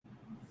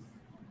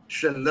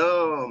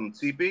שלום,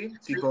 ציפי,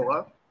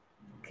 ציפורה.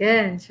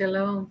 כן,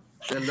 שלום.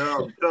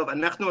 שלום. טוב,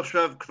 אנחנו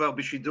עכשיו כבר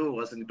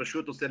בשידור, אז אני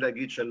פשוט רוצה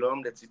להגיד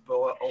שלום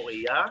לציפורה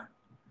אוריה,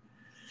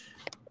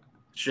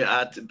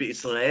 שאת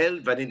בישראל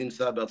ואני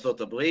נמצא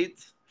בארצות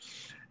הברית.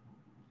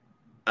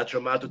 את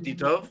שומעת אותי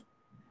טוב?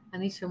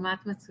 אני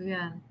שומעת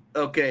מצוין.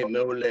 אוקיי,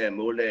 מעולה,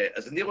 מעולה.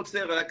 אז אני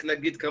רוצה רק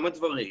להגיד כמה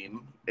דברים.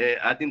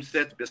 את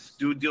נמצאת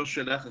בסטודיו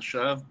שלך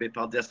עכשיו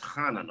בפרדס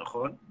חנה,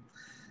 נכון?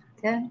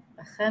 כן,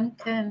 אכן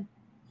כן.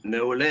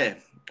 מעולה.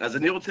 אז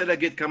אני רוצה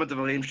להגיד כמה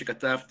דברים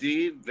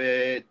שכתבתי,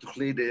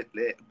 ותוכלי...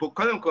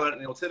 קודם כל,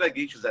 אני רוצה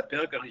להגיד שזה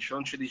הפרק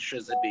הראשון שלי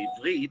שזה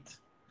בעברית.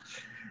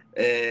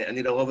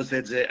 אני לרוב עושה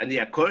את זה,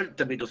 אני הכל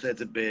תמיד עושה את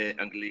זה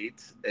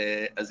באנגלית,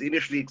 אז אם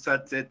יש לי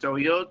קצת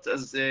טעויות,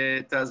 אז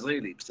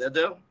תעזרי לי,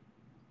 בסדר?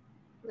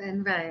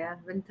 אין בעיה,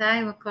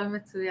 בינתיים הכל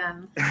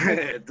מצוין.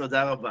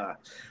 תודה רבה.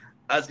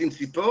 אז עם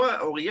ציפורה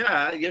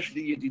אוריה יש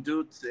לי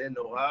ידידות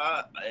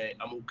נורא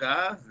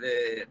עמוקה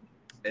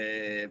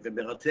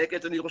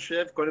ומרתקת, אני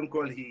חושב. קודם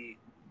כל, היא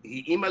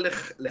אימא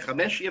ל5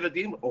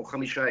 ילדים או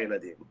 5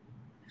 ילדים?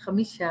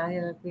 5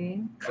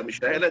 ילדים.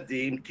 5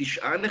 ילדים,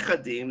 9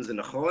 נכדים, זה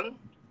נכון?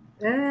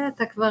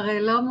 אתה כבר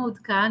לא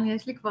מעודכן,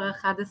 יש לי כבר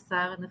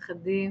 11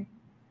 נכדים.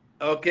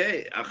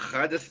 אוקיי,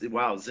 11,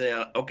 וואו, זה,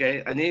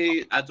 אוקיי,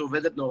 את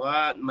עובדת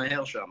נורא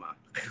מהר שמה.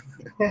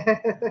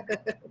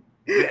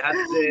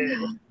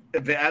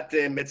 ואת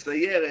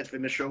מציירת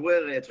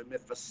ומשוררת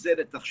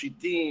ומפסלת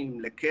תכשיטים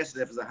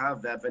לכסף, זהב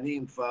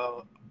ואבנים כבר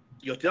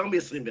יותר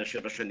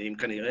מ-27 שנים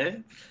כנראה.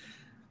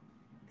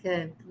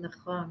 כן,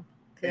 נכון,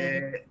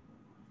 כן.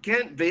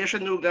 כן, ויש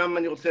לנו גם,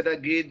 אני רוצה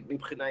להגיד,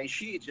 מבחינה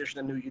אישית, יש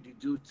לנו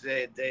ידידות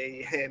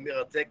די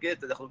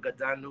מרתקת. אנחנו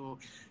גדלנו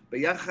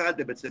ביחד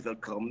בבית ספר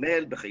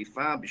כרמל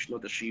בחיפה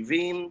בשנות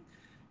ה-70,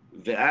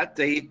 ואת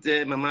היית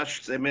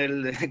ממש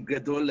סמל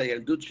גדול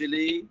לילדות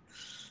שלי.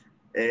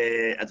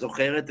 את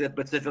זוכרת את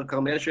בית ספר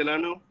כרמל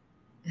שלנו?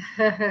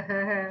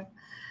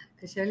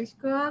 קשה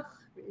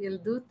לשכוח,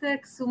 ילדות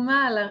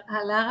קסומה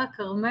על הר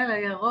הכרמל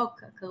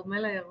הירוק,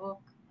 הכרמל הירוק.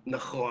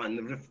 נכון,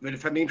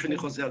 ולפעמים כשאני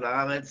חוזר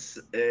לארץ,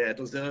 את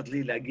עוזרת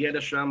לי להגיע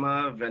לשם,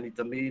 ואני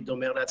תמיד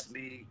אומר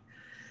לעצמי,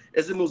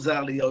 איזה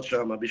מוזר להיות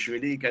שם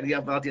בשבילי, כי אני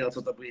עברתי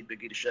לארצות הברית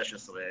בגיל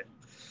 16.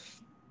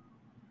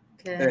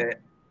 כן.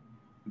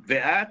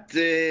 ואת,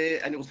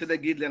 אני רוצה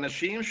להגיד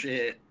לאנשים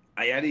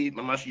שהיה לי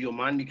ממש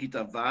יומן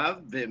מכיתה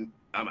ו',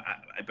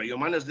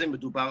 וביומן הזה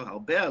מדובר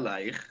הרבה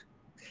עלייך.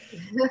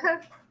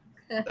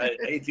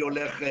 הייתי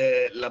הולך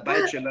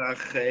לבית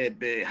שלך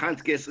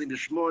בהנטקה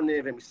 28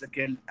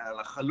 ומסתכל על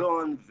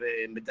החלון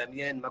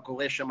ומדמיין מה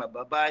קורה שם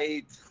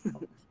בבית.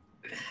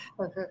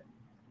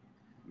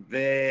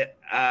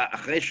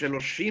 ואחרי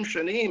 30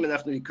 שנים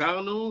אנחנו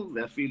הכרנו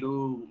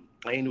ואפילו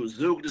היינו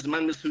זוג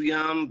לזמן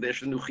מסוים,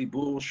 ויש לנו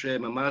חיבור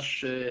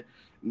שממש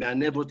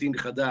מענב אותי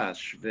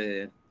מחדש.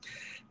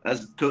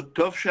 אז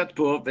טוב שאת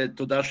פה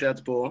ותודה שאת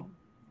פה.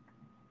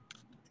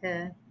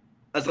 כן.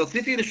 אז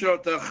רציתי לשאול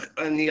אותך,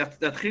 אני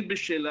אתחיל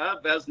בשאלה,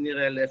 ואז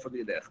נראה לאיפה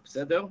נלך,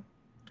 בסדר?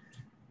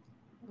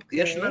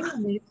 יש לך...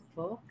 אני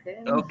פה,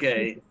 כן.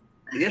 אוקיי.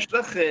 יש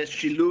לך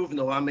שילוב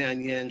נורא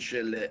מעניין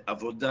של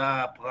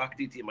עבודה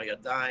פרקטית עם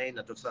הידיים,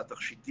 את עושה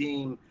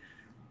תכשיטים,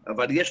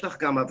 אבל יש לך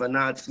גם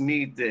הבנה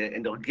עצמית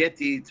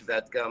אנרגטית,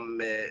 ואת גם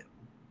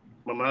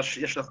ממש,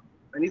 יש לך,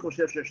 אני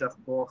חושב שיש לך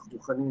כוח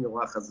רוחני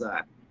נורא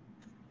חזק.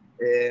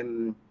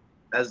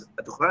 אז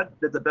את יכולה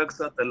לדבר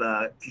קצת על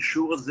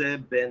הקישור הזה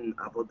בין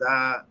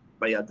עבודה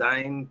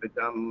בידיים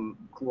וגם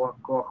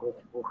כוח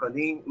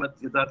רוחני, אם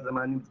את יודעת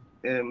למה אני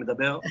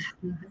מדבר?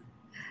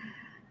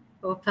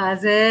 אופה,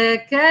 אז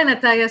כן,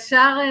 אתה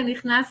ישר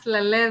נכנס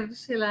ללב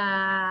של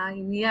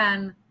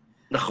העניין.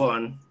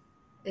 נכון,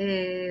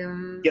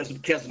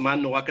 כי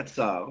הזמן נורא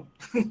קצר.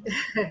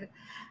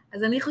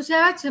 אז אני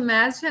חושבת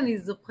שמאז שאני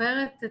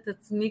זוכרת את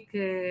עצמי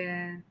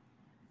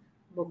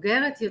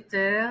כבוגרת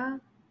יותר,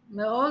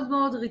 מאוד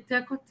מאוד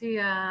ריתק אותי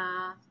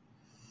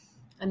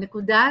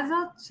הנקודה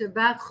הזאת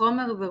שבה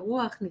חומר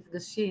ורוח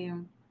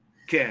נפגשים.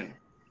 כן.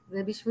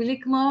 זה בשבילי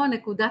כמו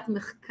נקודת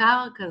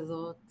מחקר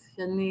כזאת,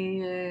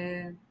 שאני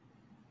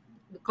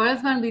כל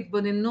הזמן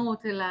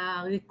בהתבוננות אל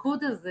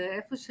הריקוד הזה,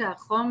 איפה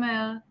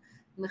שהחומר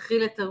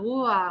מכיל את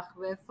הרוח,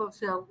 ואיפה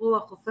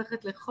שהרוח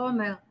הופכת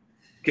לחומר.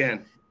 כן.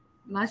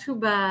 משהו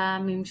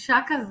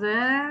בממשק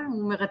הזה,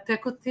 הוא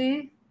מרתק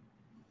אותי,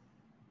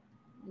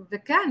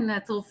 וכן,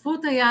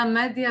 הצורפות היה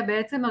המדיה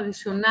בעצם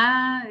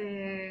הראשונה,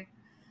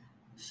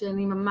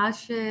 שאני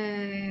ממש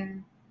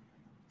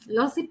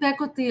לא סיפק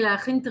אותי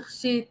להכין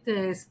תכשיט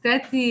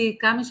אסתטי,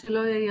 כמה שלא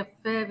יהיה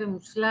יפה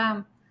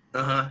ומושלם.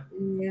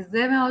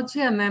 זה מאוד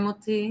שיאמם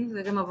אותי,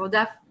 זה גם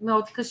עבודה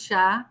מאוד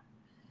קשה,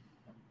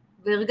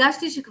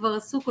 והרגשתי שכבר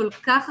עשו כל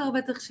כך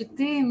הרבה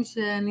תכשיטים,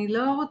 שאני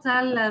לא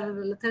רוצה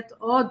לתת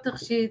עוד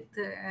תכשיט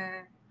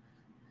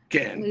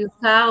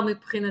מיותר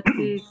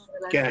מבחינתי,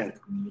 כן. לעשות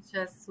את כל מה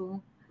שעשו.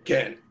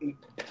 כן,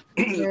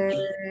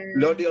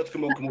 לא להיות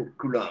כמו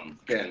כולם,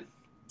 כן.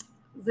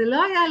 זה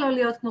לא היה לא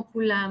להיות כמו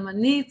כולם,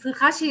 אני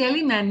צריכה שיהיה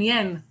לי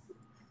מעניין.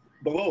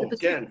 ברור,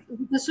 כן.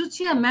 זה פשוט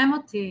שיאמם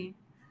אותי.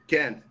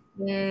 כן.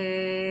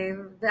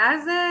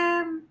 ואז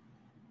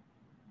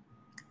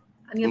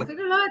אני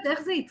אפילו לא יודעת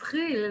איך זה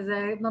התחיל,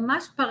 זה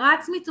ממש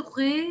פרץ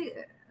מתוכי,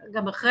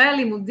 גם אחרי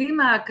הלימודים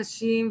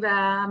הקשים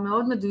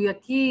והמאוד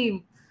מדויקים,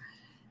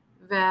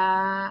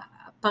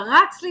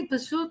 ופרץ לי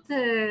פשוט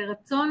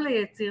רצון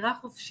ליצירה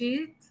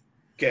חופשית,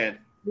 כן.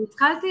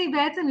 והתחלתי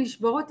בעצם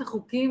לשבור את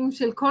החוקים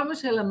של כל מה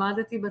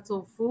שלמדתי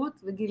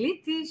בצורפות,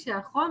 וגיליתי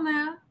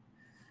שהחומר,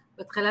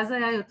 בהתחלה זה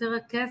היה יותר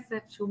הכסף,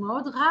 שהוא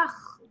מאוד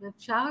רך,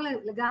 ואפשר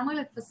לגמרי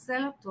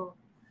לפסל אותו.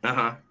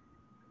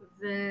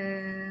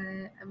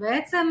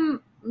 ובעצם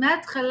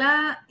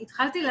מההתחלה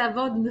התחלתי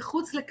לעבוד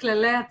מחוץ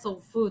לכללי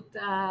הצורפות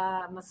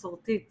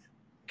המסורתית.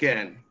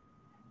 כן.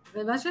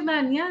 ומה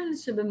שמעניין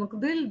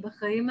שבמקביל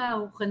בחיים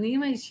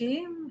הרוחניים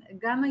האישיים,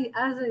 גם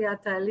אז היה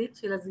תהליך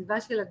של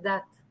עזיבה של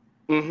הדת.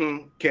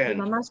 כן. זה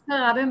ממש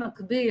קרה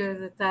במקביל,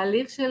 זה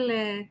תהליך של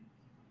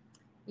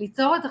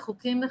ליצור את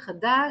החוקים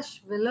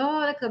מחדש,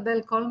 ולא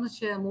לקבל כל מה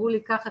שאמרו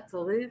לי ככה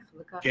צריך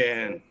וככה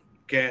כן. צריך.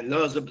 כן,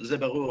 לא, זה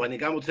ברור. אני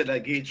גם רוצה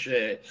להגיד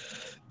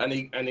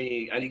שאני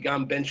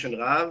גם בן של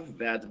רב,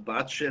 ואת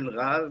בת של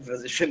רב,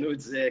 אז יש לנו את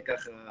זה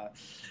ככה.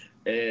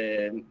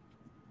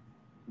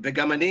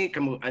 וגם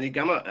אני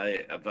גם,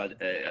 אבל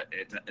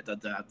את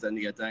הדת,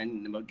 אני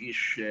עדיין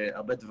מרגיש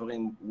הרבה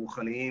דברים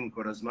רוחניים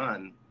כל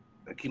הזמן,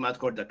 כמעט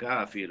כל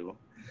דקה אפילו.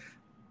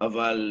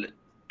 אבל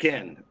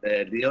כן,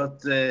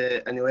 להיות,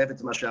 אני אוהב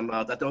את מה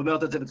שאמרת. אתה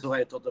אומרת את זה בצורה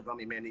יותר טובה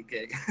ממני,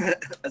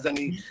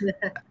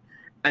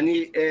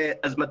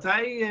 אז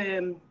מתי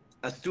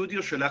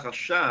הסטודיו שלך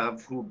עכשיו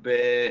הוא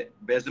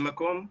באיזה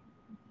מקום?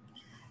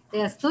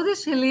 הסטודיו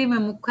שלי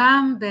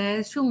ממוקם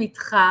באיזשהו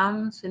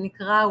מתחם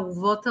שנקרא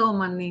אורוות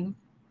האומנים.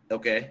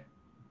 אוקיי.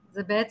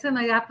 זה בעצם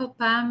היה פה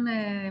פעם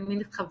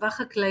מין חווה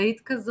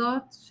חקלאית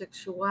כזאת,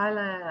 שקשורה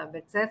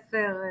לבית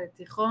ספר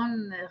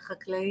תיכון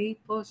חקלאי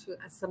פה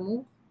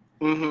הסמוך.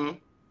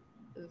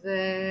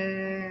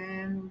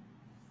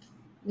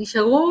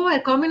 ונשארו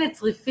כל מיני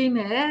צריפים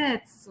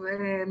מעץ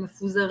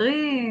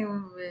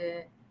ומפוזרים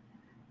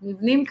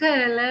ומבנים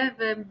כאלה,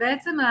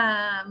 ובעצם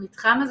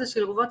המתחם הזה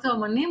של אורוות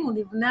האומנים הוא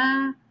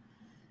נבנה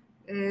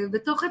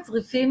בתוך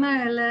הצריפים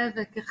האלה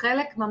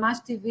וכחלק ממש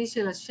טבעי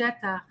של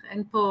השטח.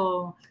 אין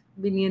פה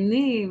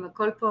בניינים,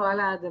 הכל פה על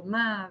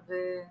האדמה,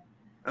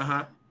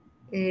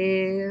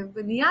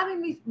 ונהיה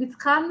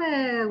מתחם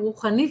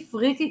רוחני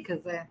פריקי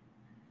כזה,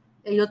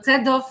 יוצא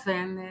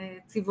דופן,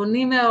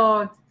 צבעוני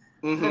מאוד,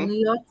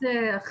 חנויות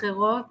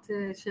אחרות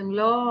שהם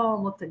לא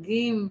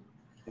מותגים.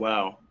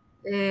 וואו.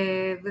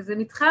 וזה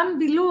מתחם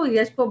בילוי,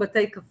 יש פה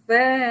בתי קפה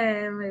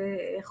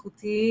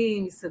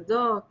איכותיים,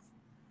 מסעדות.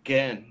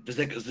 כן,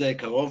 וזה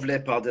קרוב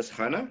לפרדס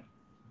חנה?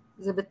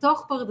 זה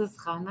בתוך פרדס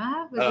חנה,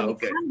 וזה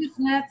מתחם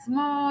בפני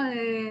עצמו.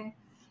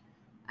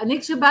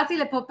 אני כשבאתי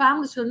לפה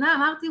פעם ראשונה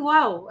אמרתי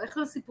וואו, איך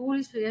לא סיפרו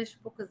לי שיש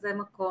פה כזה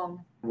מקום.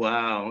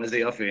 וואו, איזה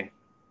יופי.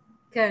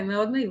 כן,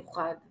 מאוד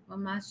מיוחד,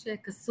 ממש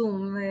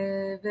קסום,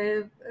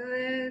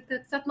 ואתה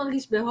קצת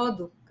מרגיש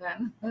בהודו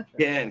כאן.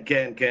 כן,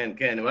 כן, כן,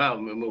 כן, וואו,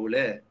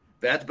 מעולה.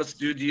 ואת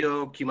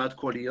בסטודיו כמעט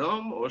כל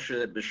יום, או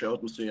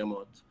שבשעות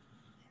מסוימות?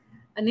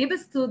 אני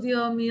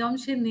בסטודיו מיום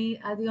שני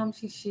עד יום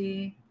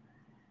שישי,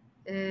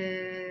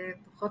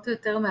 פחות או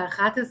יותר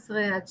מ-11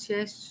 עד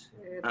 6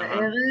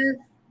 בערב.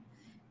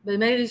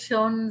 בימי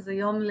ראשון זה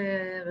יום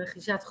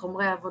לרכישת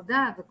חומרי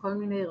עבודה וכל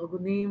מיני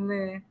ארגונים.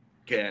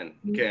 כן,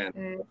 כן.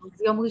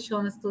 אז יום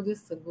ראשון הסטודיו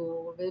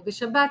סגור,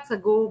 ובשבת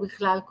סגור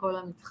בכלל כל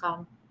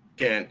המתחם.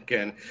 כן,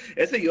 כן.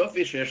 איזה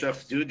יופי שיש לך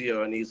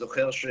סטודיו. אני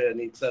זוכר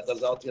שאני קצת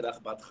עזרתי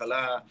לך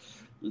בהתחלה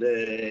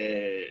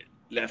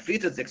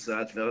להפיץ את זה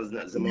קצת,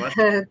 וזה ממש...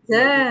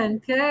 כן,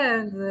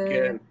 כן.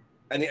 כן.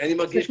 אני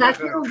מרגיש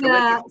ככה...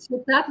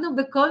 שתתנו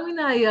בכל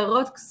מיני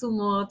עיירות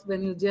קסומות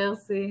בניו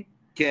ג'רסי.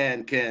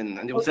 כן, כן.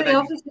 אני רוצה להגיד...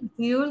 איזה יופי של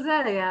טיול זה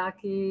היה,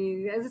 כי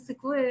איזה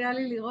סיכוי היה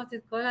לי לראות את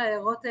כל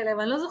העיירות האלה,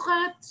 ואני לא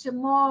זוכרת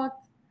שמות.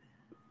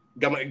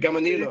 גם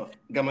אני לא,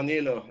 גם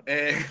אני לא.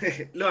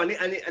 לא,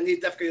 אני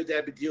דווקא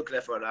יודע בדיוק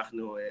לאיפה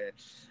הלכנו,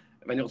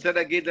 ואני רוצה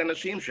להגיד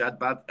לאנשים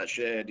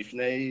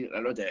שלפני,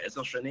 אני לא יודע,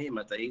 10 שנים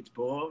את היית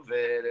פה,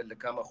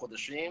 ולכמה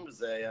חודשים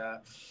זה היה...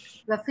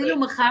 ואפילו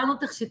מכרנו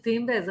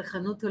תכשיטים באיזה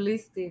חנות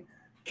הוליסטית.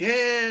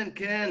 כן,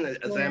 כן,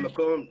 זה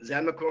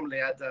היה מקום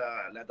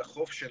ליד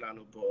החוף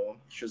שלנו פה,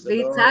 שזה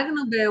לא...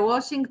 והצגנו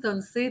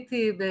בוושינגטון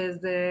סיטי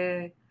באיזה...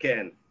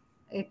 כן.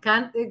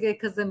 כאן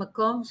כזה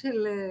מקום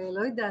של,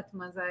 לא יודעת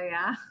מה זה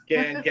היה.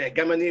 כן, כן,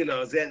 גם אני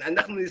לא.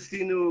 אנחנו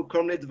ניסינו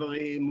כל מיני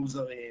דברים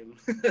מוזרים.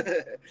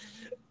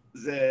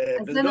 אז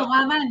זה נורא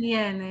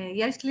מעניין.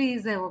 יש לי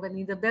זהו,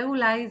 ואני אדבר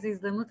אולי, זו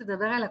הזדמנות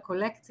לדבר על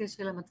הקולקציה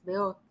של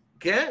המטבעות.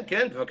 כן,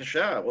 כן,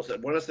 בבקשה.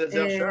 בוא נעשה את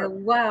זה עכשיו.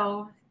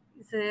 וואו,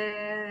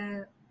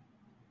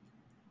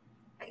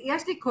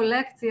 יש לי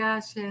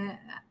קולקציה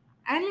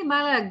שאין לי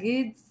מה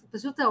להגיד,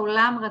 פשוט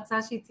העולם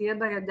רצה שהיא תהיה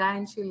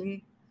בידיים שלי.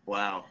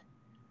 וואו.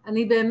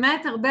 אני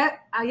באמת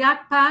היה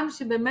פעם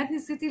שבאמת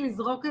ניסיתי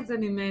לזרוק את זה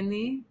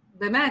ממני,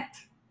 באמת.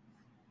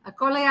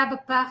 הכל היה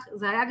בפח,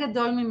 זה היה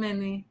גדול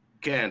ממני.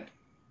 כן.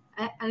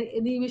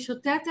 אני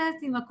משוטטת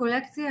עם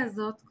הקולקציה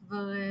הזאת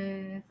כבר,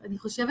 אני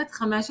חושבת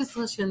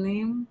 15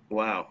 שנים.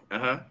 וואו,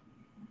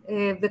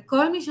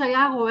 וכל מי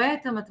שהיה רואה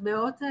את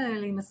המטבעות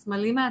האלה עם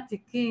הסמלים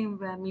העתיקים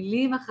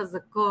והמילים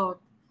החזקות,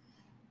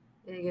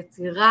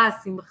 יצירה,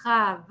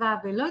 שמחה, אהבה,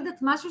 ולא יודעת,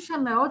 משהו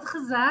שם מאוד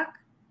חזק,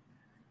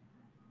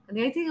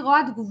 אני הייתי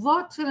רואה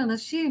תגובות של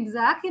אנשים, זה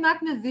היה כמעט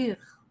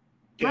מביך.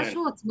 כן.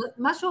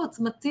 משהו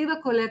עוצמתי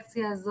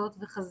בקולקציה הזאת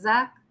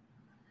וחזק.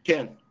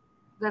 כן.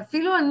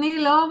 ואפילו אני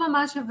לא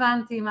ממש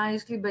הבנתי מה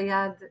יש לי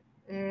ביד.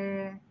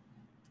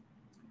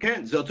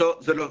 כן, זה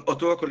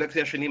אותו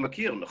הקולקציה שאני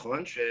מכיר,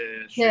 נכון?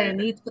 כן,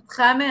 היא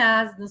התפתחה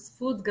מאז,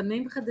 נוספו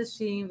דגמים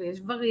חדשים,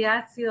 ויש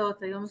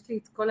וריאציות, היום יש לי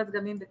את כל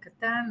הדגמים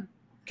בקטן.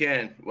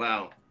 כן,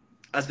 וואו.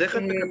 אז איך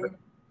את מקבלת?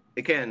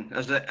 כן,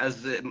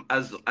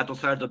 אז את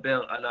רוצה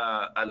לדבר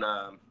על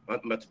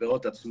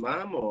המטבעות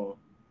עצמם, או?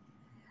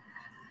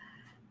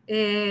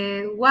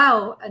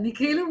 וואו, אני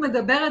כאילו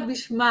מדברת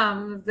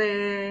בשמם, זה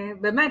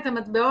באמת,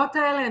 המטבעות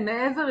האלה הם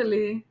מעבר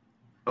לי.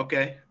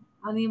 אוקיי.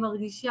 אני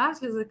מרגישה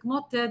שזה כמו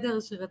תדר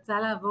שרצה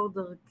לעבור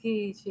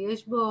דרכי,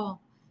 שיש בו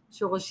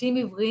שורשים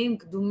עבריים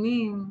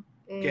קדומים.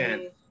 כן.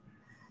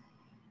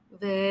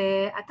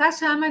 ואתה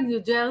שם בניו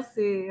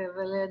ג'רסי,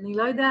 אבל אני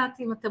לא יודעת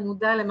אם אתה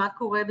מודע למה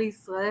קורה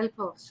בישראל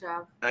פה עכשיו.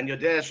 אני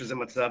יודע שזה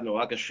מצב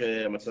נורא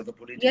קשה, המצב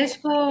הפוליטי. יש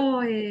פה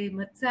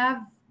מצב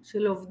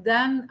של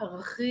אובדן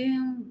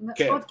ערכים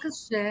מאוד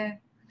קשה.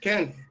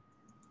 כן.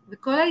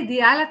 וכל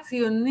האידיאל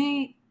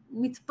הציוני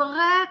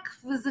מתפרק,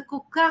 וזה כל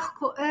כך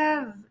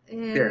כואב.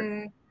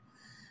 כן.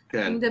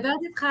 כן. אני מדברת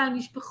איתך על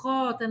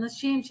משפחות,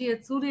 אנשים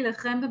שיצאו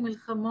להילחם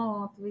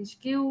במלחמות,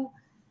 והשקיעו,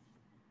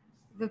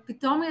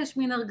 ופתאום יש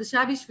מין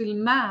הרגשה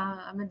בשביל מה,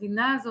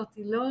 המדינה הזאת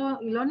היא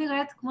לא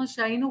נראית כמו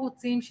שהיינו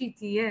רוצים שהיא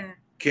תהיה.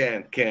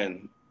 כן, כן,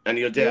 אני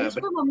יודע. ויש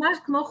פה ממש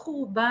כמו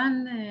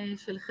חורבן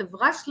של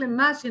חברה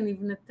שלמה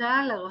שנבנתה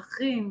על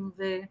ערכים.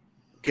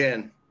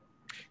 כן,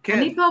 כן.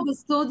 אני פה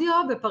בסטודיו,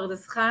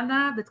 בפרדס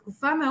חנה,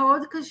 בתקופה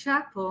מאוד קשה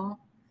פה.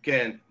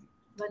 כן.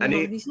 ואני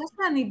מרגישה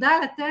שאני באה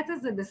לתת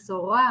איזו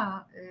בשורה,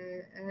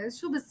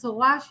 איזושהי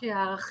בשורה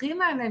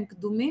שהערכים האלה הם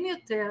קדומים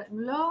יותר, הם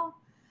לא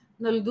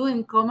נולדו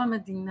עם קום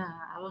המדינה.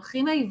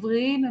 הערכים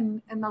העבריים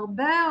הם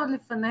הרבה עוד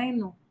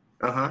לפנינו.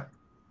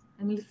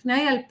 הם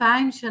לפני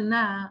 2000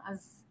 שנה,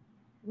 אז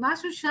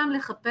משהו שם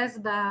לחפש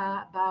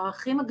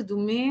בערכים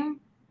הקדומים.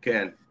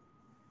 כן.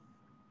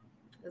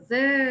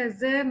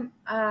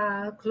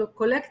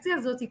 הקולקציה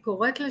הזאת היא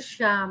קוראת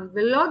לשם,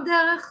 ולא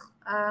דרך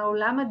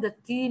העולם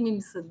הדתי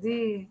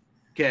ממסדי.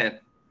 כן.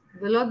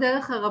 ולא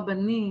דרך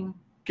הרבנים.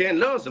 כן,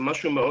 לא, זה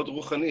משהו מאוד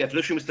רוחני.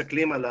 אפילו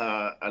שמסתכלים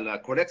על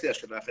הקולקציה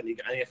שלך,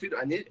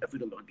 אני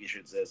אפילו מרגיש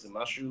את זה. זה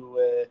משהו,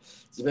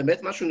 זה באמת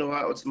משהו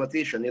נורא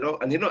עוצמתי, שאני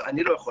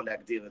לא יכול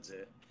להגדיר את זה.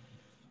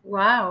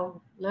 וואו,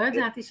 לא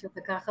ידעתי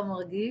שאתה ככה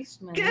מרגיש.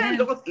 כן,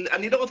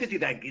 אני לא רציתי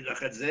להגיד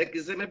לך את זה,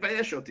 כי זה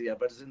מבייש אותי,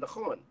 אבל זה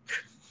נכון.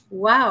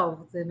 וואו,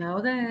 זה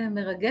מאוד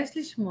מרגש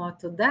לשמוע,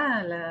 תודה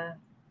על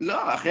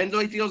לא, אכן לא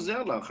הייתי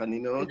עוזר לך, אני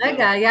מאוד...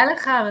 רגע, היה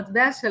לך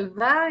מטבע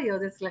שלווה, היא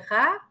עוד אצלך?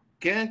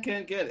 כן,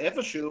 כן, כן,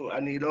 איפשהו,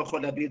 אני לא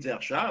יכול להביא את זה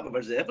עכשיו,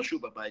 אבל זה איפשהו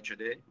בבית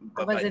שלי.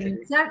 אבל זה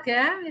נמצא,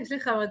 כן? יש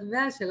לך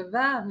מטבע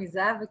שלווה,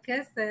 מזהב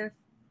וכסף.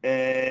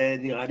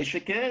 נראה לי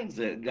שכן,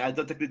 זה ליד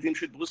התקליטים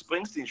של ברוס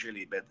ספרינגסטין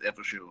שלי,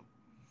 איפשהו.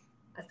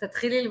 אז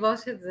תתחיל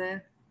ללבוש את זה.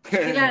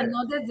 תתחיל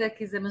לענוד את זה,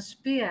 כי זה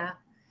משפיע.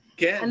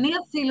 כן. אני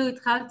אפילו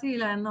התחלתי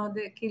לענוד,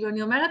 כאילו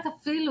אני אומרת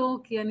אפילו,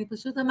 כי אני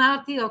פשוט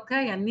אמרתי,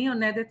 אוקיי, אני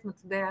עונדת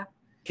מטבע.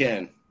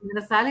 כן. אני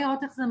מנסה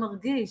לראות איך זה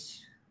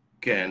מרגיש.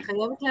 כן. אני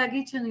חייבת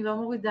להגיד שאני לא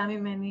מורידה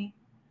ממני.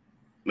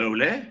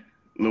 מעולה,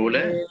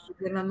 מעולה.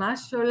 זה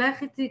ממש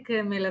הולך איתי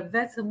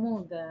כמלווה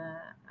צמוד,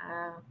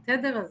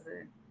 התדר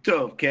הזה.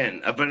 טוב, כן,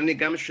 אבל אני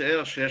גם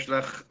משער שיש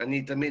לך,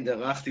 אני תמיד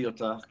ערכתי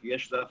אותך, כי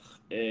יש לך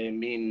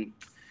מין,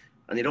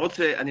 אני לא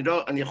רוצה,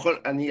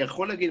 אני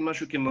יכול להגיד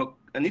משהו כמו,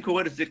 אני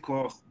קורא לזה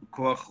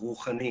כוח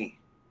רוחני.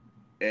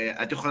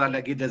 את יכולה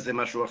להגיד לזה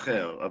משהו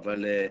אחר,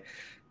 אבל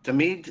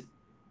תמיד,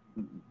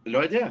 לא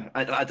יודע,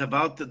 את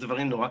עברת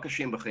דברים נורא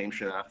קשים בחיים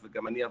שלך,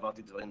 וגם אני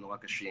עברתי דברים נורא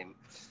קשים.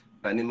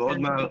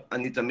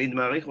 ואני תמיד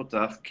מעריך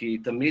אותך, כי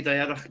תמיד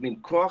היה לך מין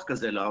כוח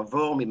כזה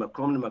לעבור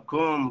ממקום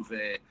למקום,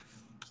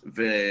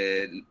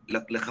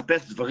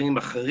 ולחפש דברים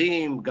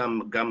אחרים,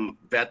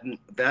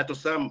 ואת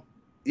עושה,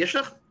 יש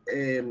לך,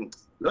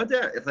 לא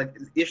יודע,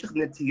 יש לך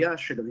נטייה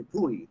של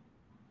ריפוי,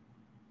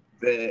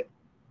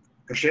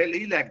 וקשה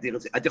לי להגדיר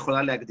את זה. את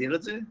יכולה להגדיר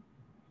את זה?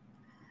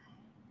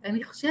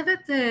 אני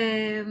חושבת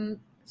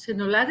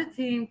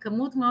שנולדתי עם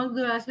כמות מאוד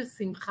גדולה של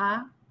שמחה,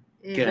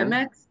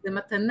 באמת, זה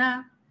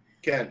מתנה.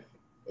 כן.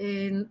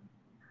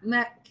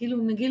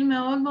 כאילו מגיל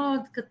מאוד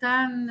מאוד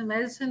קטן,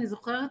 מאיזה שאני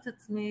זוכרת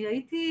עצמי,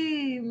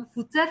 הייתי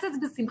מפוצצת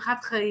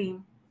בשמחת חיים.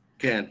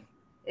 כן.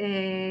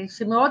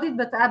 שמאוד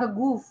התבטאה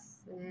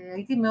בגוף,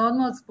 הייתי מאוד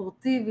מאוד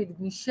ספורטיבית,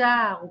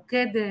 גמישה,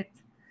 רוקדת,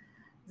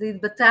 זה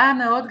התבטאה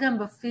מאוד גם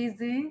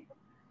בפיזי,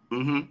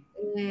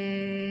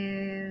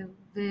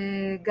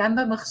 וגם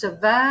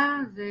במחשבה,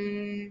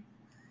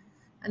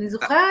 ואני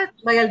זוכרת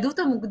בילדות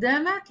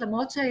המוקדמת,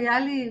 למרות שהיה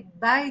לי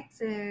בית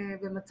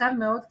במצב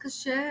מאוד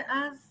קשה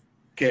אז,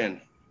 כן.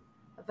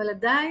 אבל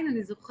עדיין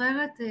אני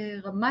זוכרת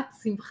רמת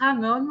שמחה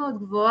מאוד מאוד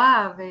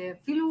גבוהה,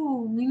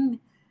 ואפילו מין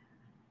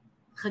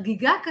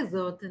חגיגה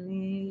כזאת,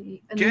 אני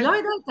לא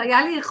יודעת,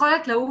 היה לי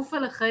יכולת לעוף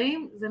על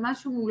החיים, זה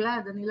משהו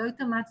מולד, אני לא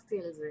התאמצתי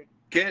על זה.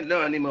 כן,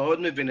 לא, אני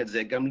מאוד מבין את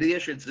זה, גם לי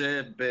יש את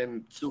זה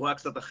בצורה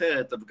קצת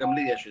אחרת, אבל גם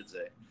לי יש את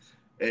זה.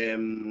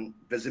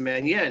 וזה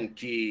מעניין,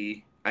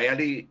 כי היה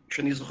לי,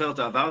 כשאני זוכר את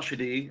העבר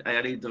שלי,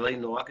 היה לי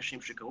דברים נורא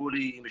קשים שקרו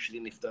לי, אמא שלי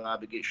נפטרה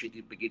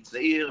כשהייתי בגיל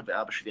צעיר,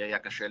 ואבא שלי היה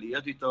קשה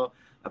להיות איתו,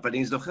 אבל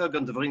אני זוכר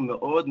גם דברים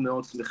מאוד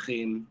מאוד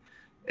שמחים,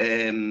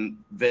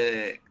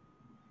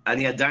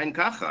 ואני עדיין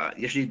ככה,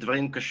 יש לי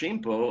דברים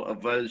קשים פה,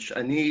 אבל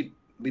אני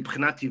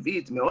מבחינה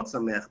טבעית מאוד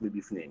שמח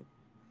מבפנים.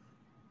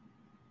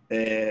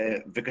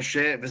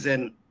 וקשה,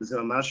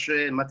 וזה ממש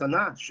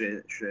מתנה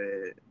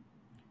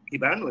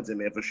שקיבלנו את זה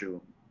מאיפשהו.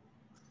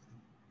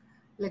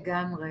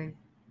 לגמרי,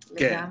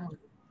 כן, לגמרי.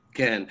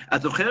 כן.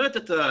 את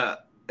זוכרת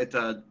את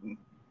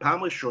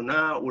הפעם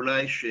הראשונה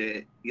אולי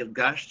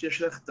שהרגשת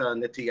שיש לך את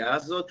הנטייה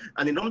הזאת?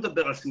 אני לא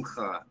מדבר על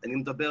שמחה, אני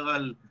מדבר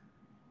על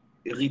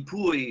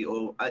ריפוי,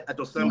 או את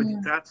עושה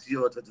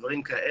מדיטציות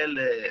ודברים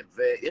כאלה,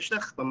 ויש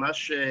לך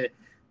ממש,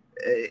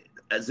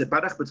 זה בא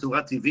לך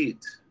בצורה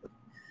טבעית.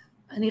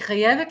 אני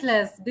חייבת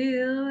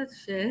להסביר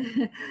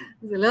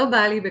שזה לא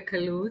בא לי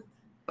בקלות.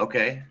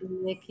 אוקיי.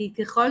 כי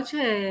ככל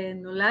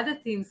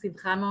שנולדתי עם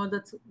שמחה מאוד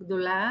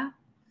גדולה,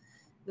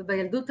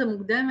 ובילדות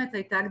המוקדמת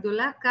הייתה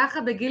גדולה,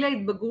 ככה בגיל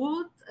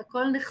ההתבגרות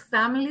הכל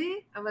נחסם לי,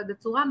 אבל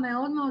בצורה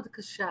מאוד מאוד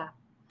קשה.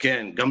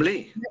 כן, גם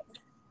לי.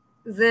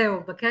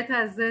 זהו, בקטע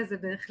הזה זה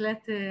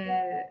בהחלט,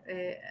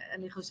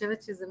 אני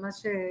חושבת שזה מה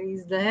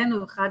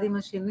שהזדהינו אחד עם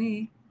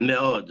השני.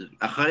 מאוד.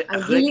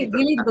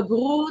 גיל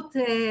התבגרות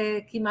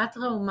כמעט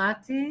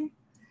טראומטי.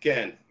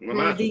 כן,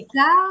 ממש.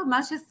 ובעיקר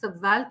מה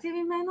שסבלתי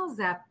ממנו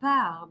זה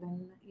הפער.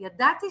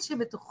 ידעתי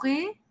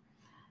שבתוכי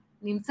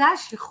נמצא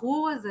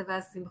השחרור הזה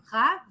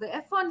והשמחה,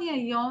 ואיפה אני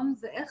היום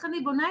ואיך אני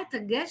בונה את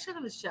הגשר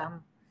לשם.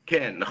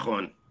 כן,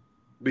 נכון.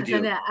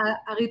 בדיוק.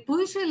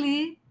 הריפוי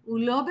שלי הוא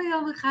לא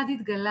ביום אחד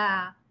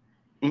התגלה.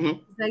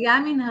 זה היה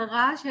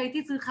מנהרה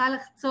שהייתי צריכה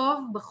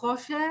לחצוב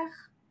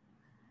בחושך,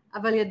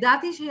 אבל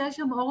ידעתי שיש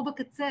שם אור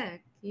בקצה.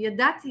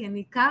 ידעתי,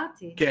 אני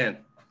הכרתי. כן.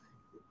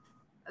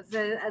 אז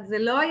זה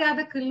לא היה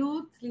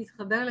בקלות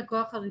להתחבר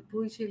לכוח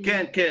הריפוי שלי.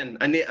 כן, כן,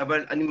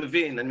 אבל אני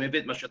מבין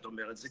את מה שאת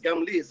אומרת. זה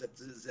גם לי,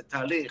 זה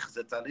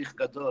תהליך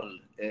גדול.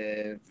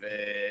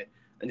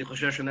 ואני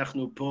חושב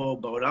שאנחנו פה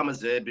בעולם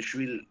הזה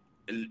בשביל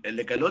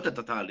לגלות את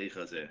התהליך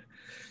הזה.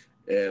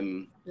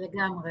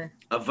 לגמרי.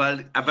 אבל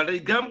אני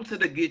גם רוצה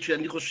להגיד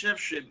שאני חושב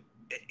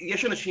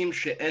שיש אנשים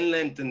שאין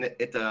להם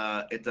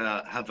את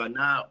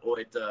ההבנה או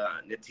את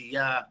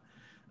הנטייה,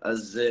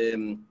 אז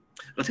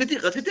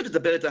רציתי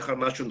לדבר איתך על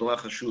משהו נורא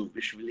חשוב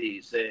בשבילי,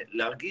 זה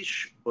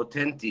להרגיש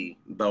אותנטי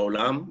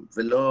בעולם,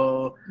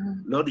 ולא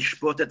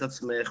לשפוט את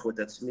עצמך או את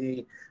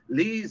עצמי.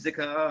 לי זה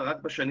קרה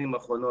רק בשנים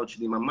האחרונות,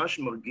 שאני ממש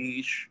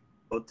מרגיש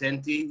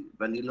אותנטי,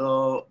 ואני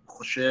לא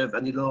חושב,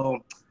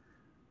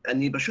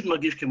 אני פשוט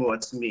מרגיש כמו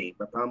עצמי,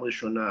 בפעם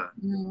ראשונה.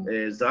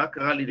 זה רק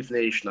קרה לי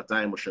לפני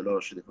 2 או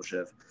 3, אני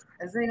חושב.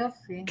 איזה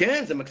יופי.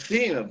 כן, זה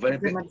מקסים.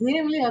 זה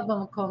מדהים להיות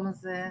במקום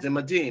הזה. זה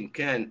מדהים,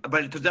 כן.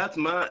 אבל את יודעת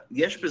מה?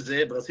 יש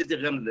בזה, ורציתי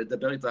גם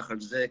לדבר איתך על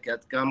זה, כי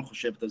את גם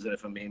חושבת על זה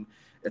לפעמים,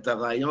 את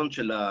הרעיון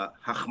של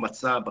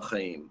ההחמצה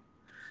בחיים.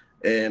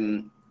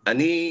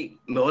 אני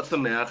מאוד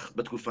שמח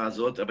בתקופה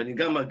הזאת, אבל אני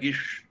גם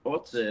מרגיש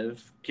עוצב,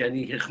 כי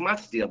אני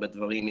החמצתי הרבה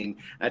דברים,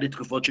 היה לי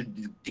תקופות של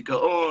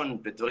דיכאון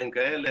ודברים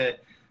כאלה,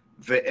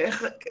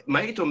 מה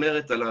היית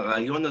אומרת על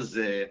הרעיון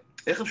הזה,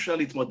 איך אפשר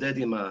להתמודד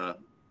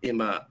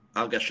עם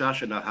ההרגשה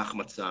של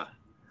ההחמצה?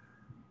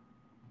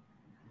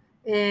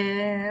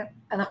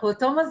 אנחנו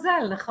אותו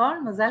מזל,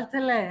 נכון? מזל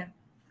תלה.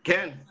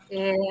 כן.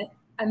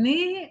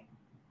 אני,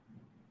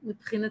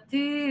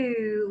 מבחינתי,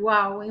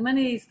 וואו, אם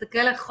אני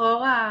אסתכל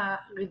אחורה,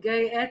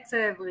 רגעי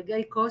עצב,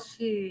 רגעי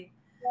קושי,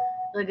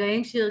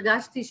 רגעים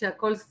שהרגשתי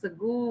שהכל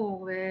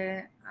סגור,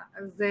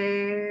 זה,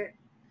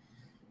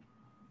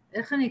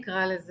 איך אני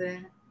אקרא לזה?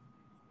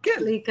 כן.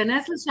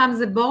 להיכנס לשם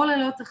זה בור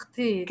ללא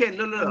תחתית. כן,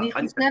 לא. אני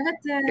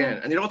חושבת... כן,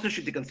 אני לא רוצה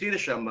שתיכנסי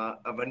לשם,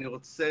 אבל אני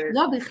רוצה...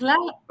 לא, בכלל,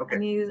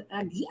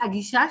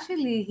 הגישה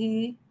שלי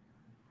היא...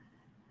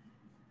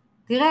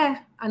 תראה,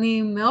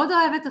 אני מאוד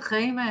אוהבת את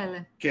החיים האלה.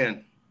 כן.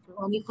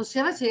 אני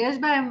חושבת שיש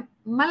בהם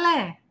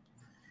מלא,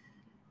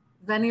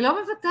 ואני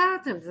לא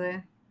מוותרת על זה.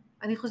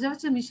 אני חושבת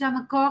שמשם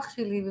הכוח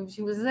שלי,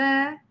 ובשביל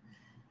זה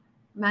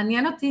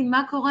מעניין אותי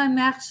מה קורה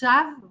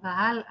מעכשיו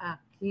והלאה.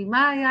 כי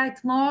מה היה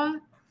אתמול...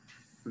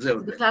 זה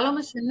בכלל לא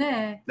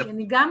משנה, כי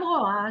אני גם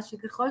רואה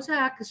שככל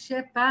שהיה קשה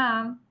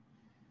פעם,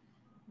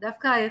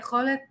 דווקא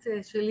היכולת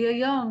שלי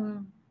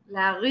היום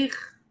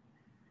להעריך,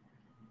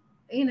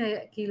 הנה,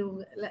 כאילו,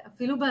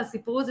 אפילו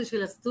בסיפור הזה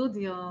של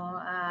הסטודיו,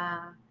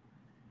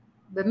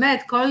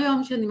 באמת, כל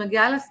יום שאני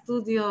מגיעה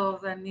לסטודיו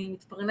ואני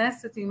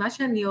מתפרנסת ממה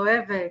שאני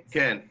אוהבת,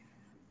 כן.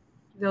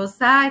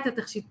 ועושה את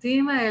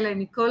התכשיטים האלה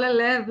מכל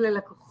הלב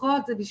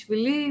ללקוחות, זה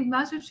בשבילי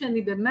משהו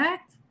שאני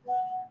באמת,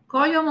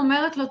 כל יום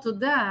אומרת לו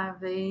תודה,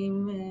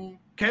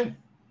 כן.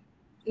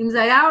 אם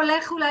זה היה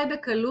הולך אולי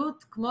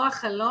בקלות, כמו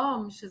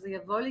החלום, שזה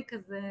יבוא לי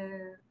כזה...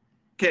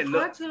 כן, יכול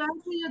להיות שלא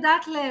הייתי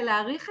יודעת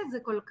להעריך את זה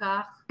כל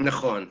כך.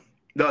 נכון.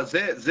 לא,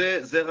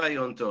 זה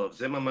רעיון טוב,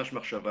 זה ממש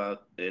מחשבה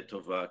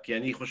טובה, כי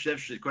אני חושב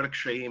שכל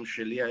הקשיים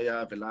שלי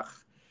היה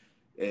ולך,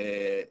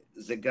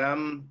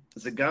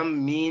 זה גם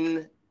מין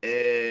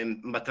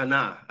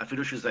מתנה,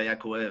 אפילו שזה היה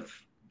כואב,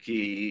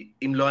 כי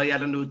אם לא היה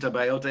לנו את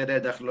הבעיות האלה,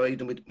 אנחנו לא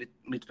היינו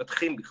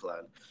מתפתחים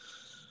בכלל.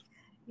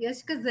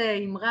 יש כזה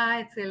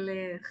אמרה אצל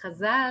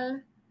חז"ל,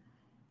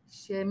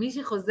 שמי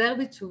שחוזר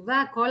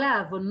בתשובה, כל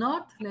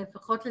העוונות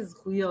נהפכות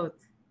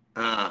לזכויות.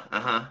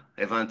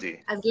 הבנתי.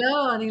 אז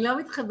לא, אני לא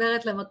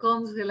מתחברת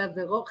למקום של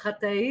עבירות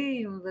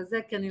חטאים וזה,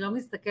 כי אני לא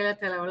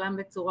מסתכלת על העולם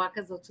בצורה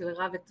כזאת של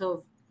רע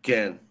וטוב.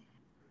 כן.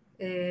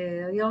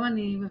 היום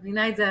אני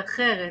מבינה את זה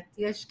אחרת.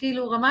 יש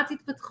כאילו רמת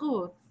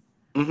התפתחות.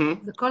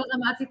 זה כל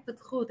רמת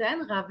התפתחות,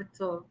 אין רע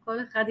וטוב. כל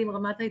אחד עם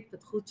רמת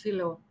ההתפתחות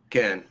שלו.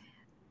 כן.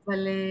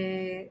 אבל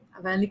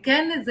אני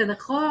כן, זה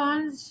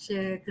נכון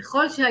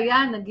שככל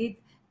שהיה נגיד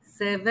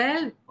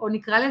סבל, או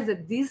נקרא לזה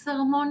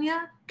דיסהרמוניה,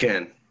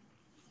 כן.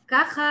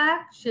 ככה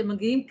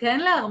שמגיעים כן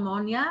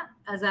להרמוניה,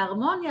 אז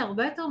ההרמוניה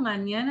הרבה יותר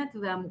מעניינת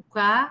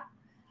ועמוקה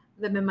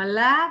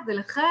וממלאה,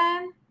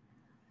 ולכן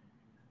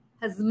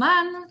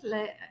הזמן,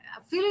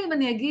 אפילו אם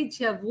אני אגיד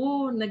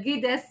שעברו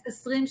נגיד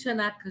 20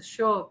 שנה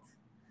קשות,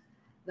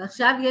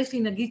 ועכשיו יש לי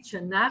נגיד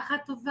שנה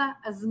אחת טובה,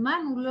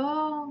 הזמן הוא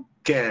לא...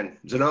 כן,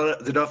 זה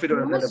לא אפילו...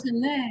 לא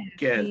משנה,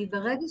 כן. כי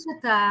ברגע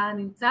שאתה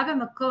נמצא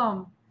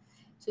במקום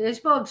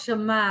שיש בו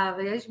הגשמה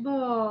ויש בו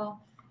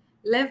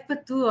לב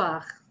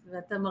פתוח,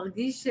 ואתה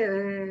מרגיש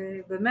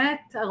באמת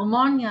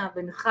הרמוניה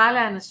בינך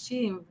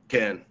לאנשים,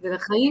 כן.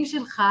 ולחיים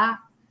שלך,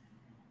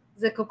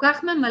 זה כל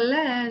כך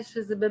ממלא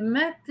שזה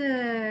באמת,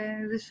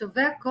 זה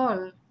שווה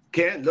הכל.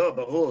 כן, לא,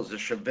 ברור, זה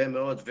שווה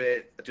מאוד,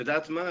 ואת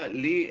יודעת מה?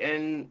 לי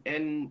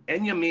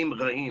אין ימים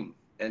רעים.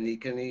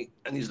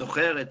 אני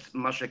זוכר את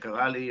מה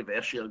שקרה לי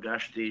ואיך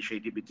שהרגשתי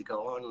שהייתי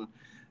בדיכאון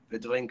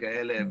ודברים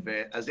כאלה,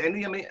 אז אין לי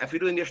ימים,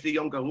 אפילו אם יש לי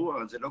יום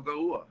גרוע, זה לא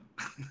גרוע.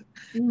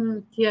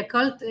 כי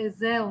הכל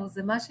זהו,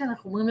 זה מה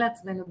שאנחנו אומרים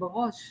לעצמנו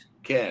בראש.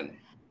 כן.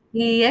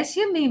 כי יש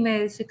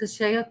ימים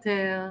שקשה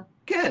יותר.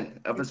 כן,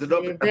 אבל זה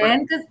לא...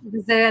 ואין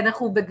כזה,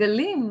 אנחנו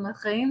בגלים,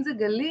 החיים זה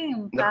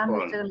גלים, פעם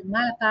נכון. יותר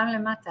למעלה, פעם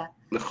למטה.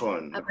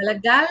 נכון. אבל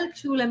הגל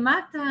כשהוא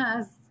למטה,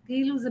 אז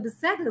כאילו זה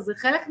בסדר, זה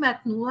חלק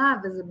מהתנועה,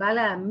 וזה בא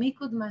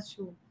להעמיק עוד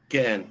משהו.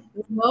 כן.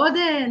 מאוד,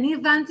 אני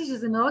הבנתי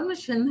שזה מאוד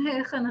משנה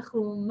איך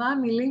אנחנו, מה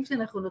המילים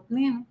שאנחנו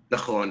נותנים.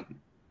 נכון.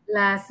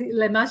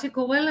 למה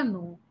שקורה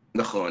לנו.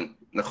 נכון,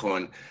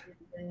 נכון.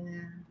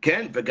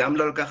 כן, וגם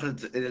לא לקחת,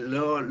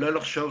 לא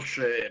לחשוב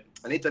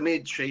אני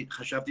תמיד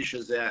חשבתי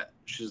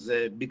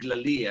שזה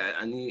בגללי,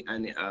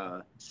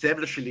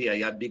 הסבל שלי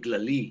היה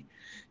בגללי.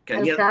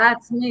 הלקאה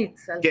עצמית,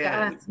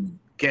 הלקאה עצמית.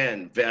 כן,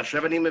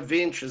 ועכשיו אני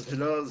מבין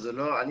שזה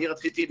לא, אני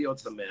רציתי להיות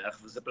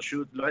שמח, וזה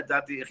פשוט, לא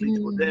ידעתי איך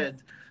להתמודד,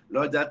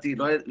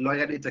 לא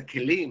היה לי את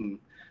הכלים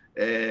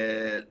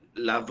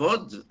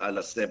לעבוד על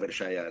הסבל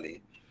שהיה לי.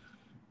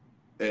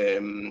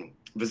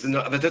 אבל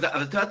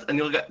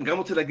אני גם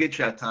רוצה להגיד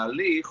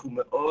שהתהליך הוא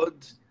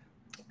מאוד,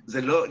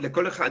 זה לא,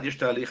 לכל אחד יש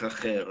תהליך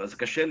אחר, אז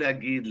קשה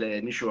להגיד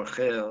למישהו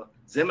אחר,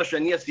 זה מה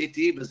שאני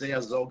עשיתי וזה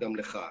יעזור גם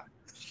לך.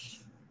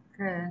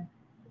 כן.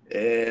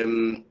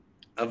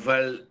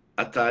 אבל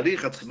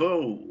התהליך עצמו,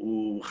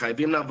 הוא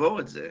חייבים לעבור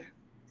את זה.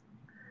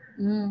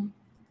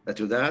 את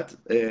יודעת?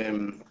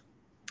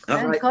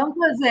 קודם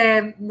כל זה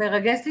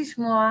מרגש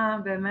לשמוע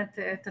באמת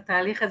את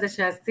התהליך הזה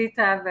שעשית,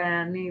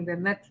 ואני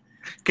באמת,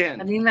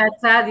 אני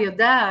מהצד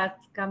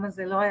יודעת כמה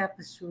זה לא היה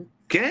פשוט.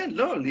 כן,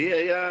 לא,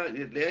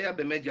 לי היה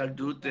באמת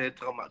ילדות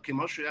טראומה,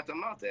 כמו שאת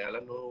אמרת,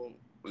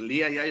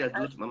 לי היה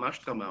ילדות ממש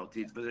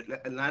טראומטית,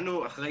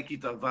 ולנו אחרי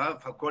כיתה ו'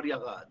 הכל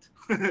ירד.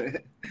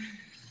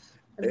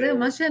 אז זהו,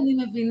 מה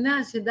שאני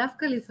מבינה,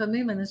 שדווקא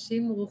לפעמים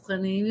אנשים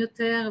רוחניים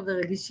יותר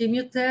ורגישים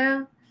יותר,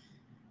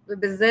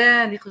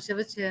 ובזה אני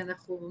חושבת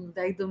שאנחנו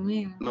די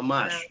דומים.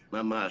 ממש,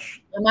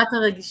 ממש. רמת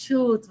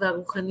הרגישות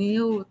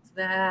והרוחניות,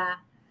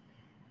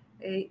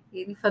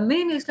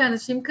 לפעמים יש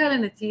לאנשים כאלה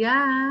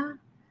נטייה,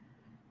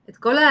 את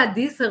כל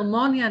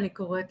הדיסהרמוניה אני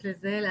קוראת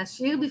לזה,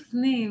 להשאיר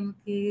בפנים,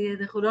 כי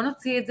אנחנו לא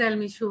נוציא את זה על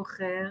מישהו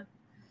אחר.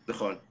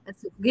 נכון. אז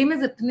סופגים את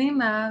זה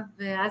פנימה,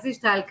 ואז יש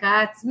את ההלקאה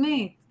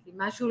העצמית, כי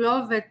משהו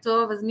לא עובד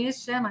טוב, אז מי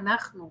אשם?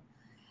 אנחנו.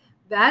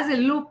 ואז זה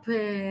לופ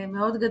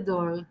מאוד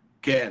גדול.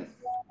 כן.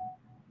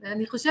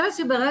 ואני חושבת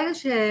שברגע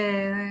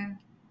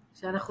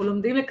שאנחנו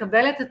לומדים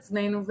לקבל את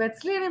עצמנו,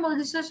 ואצלי אני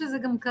מרגישה שזה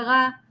גם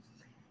קרה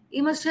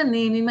עם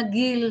השנים, עם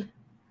הגיל,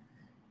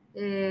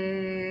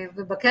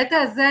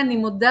 ובקטע הזה אני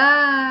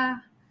מודה,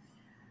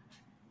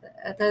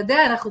 אתה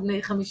יודע, אנחנו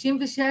בני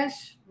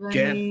 56,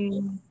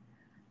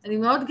 ואני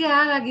מאוד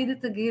גאה להגיד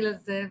את הגיל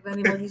הזה,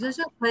 ואני מרגישה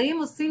שהחיים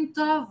עושים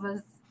טוב,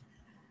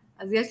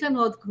 אז יש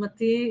לנו עוד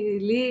קמתי,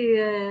 לי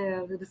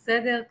זה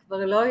בסדר,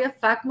 כבר לא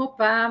יפה כמו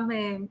פעם,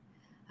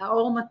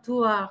 האור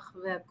מתוח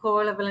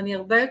והכל, אבל אני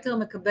הרבה יותר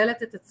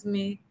מקבלת את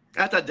עצמי.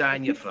 את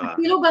עדיין יפה.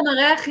 אפילו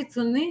במראה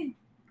החיצוני.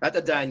 את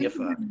עדיין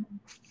יפה.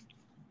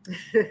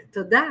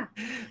 תודה.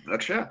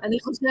 בבקשה. אני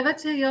חושבת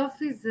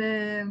שיופי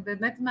זה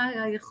באמת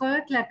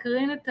היכולת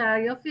להקרין את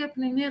היופי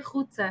הפנימי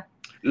החוצה.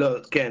 לא,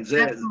 כן,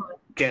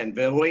 כן,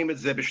 ורואים את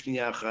זה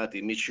בשנייה אחת,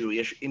 אם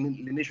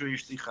למישהו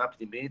יש שיחה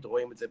פנימית,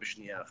 רואים את זה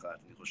בשנייה אחת,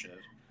 אני חושב.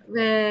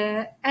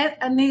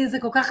 זה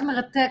כל כך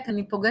מרתק,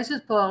 אני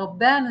פוגשת פה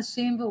הרבה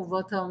אנשים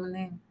באהובות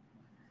האומנים.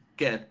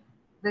 כן.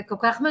 זה כל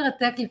כך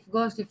מרתק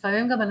לפגוש,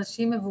 לפעמים גם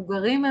אנשים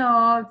מבוגרים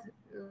מאוד,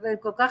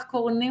 וכל כך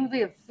קורנים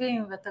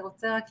ויפים, ואתה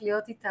רוצה רק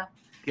להיות איתם.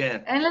 כן.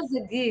 אין לזה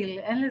גיל,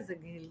 אין לזה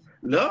גיל.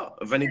 לא,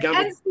 ואני גם...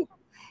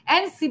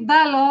 אין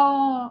סיבה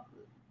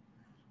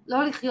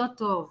לא לחיות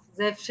טוב,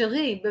 זה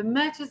אפשרי,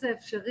 באמת שזה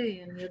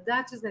אפשרי, אני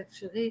יודעת שזה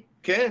אפשרי,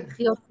 כן.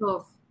 לחיות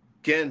טוב.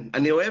 כן,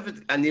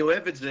 אני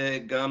אוהב את זה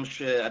גם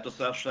שאת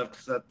עושה עכשיו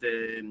קצת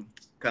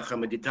ככה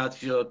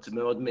מדיטציות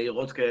מאוד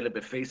מהירות כאלה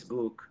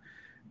בפייסבוק.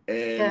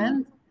 כן,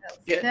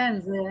 כן,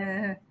 זה...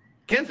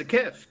 כן, זה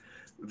כיף.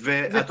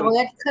 זה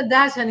פרויקט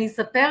חדש, אני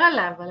אספר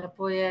עליו, על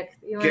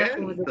הפרויקט, אם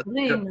אנחנו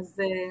מדברים,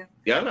 אז...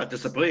 יאללה,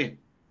 תספרי.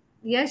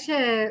 יש,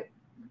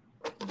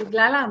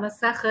 בגלל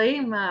המסע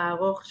חיים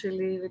הארוך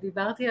שלי,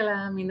 ודיברתי על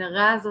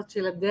המנהרה הזאת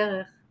של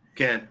הדרך,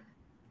 כן.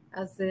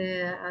 אז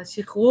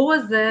השחרור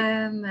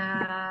הזה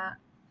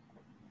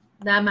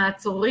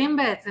מהמעצורים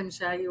בעצם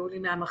שהיו לי,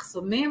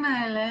 מהמחסומים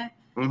האלה,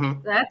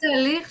 זה היה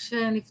תהליך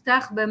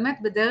שנפתח באמת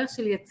בדרך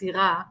של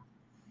יצירה,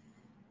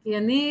 כי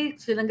אני,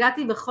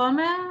 כשנגעתי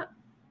בחומר,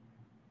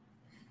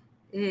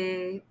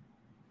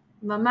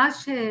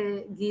 ממש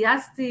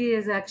גייסתי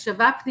איזו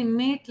הקשבה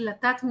פנימית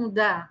לתת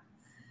מודע.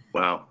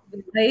 וואו.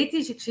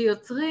 וראיתי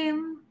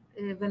שכשיוצרים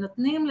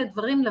ונותנים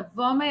לדברים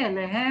לבוא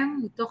מאליהם,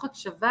 מתוך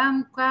הקשבה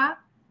עמוקה,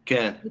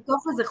 כן.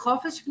 מתוך איזה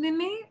חופש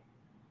פנימי,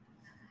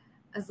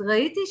 אז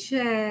ראיתי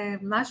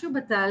שמשהו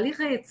בתהליך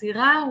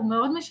היצירה הוא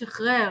מאוד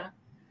משחרר,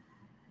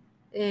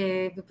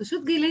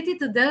 ופשוט גיליתי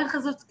את הדרך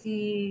הזאת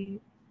כי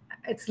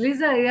אצלי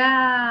זה היה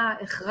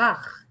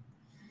הכרח.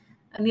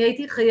 אני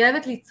הייתי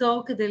חייבת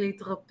ליצור כדי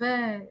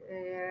להתרפא,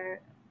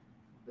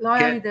 לא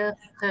היה לי דרך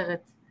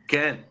אחרת.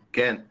 כן,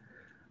 כן.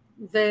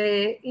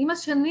 ועם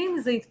השנים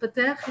זה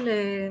התפתח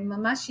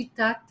לממש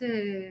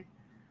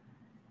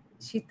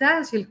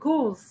שיטה של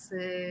קורס,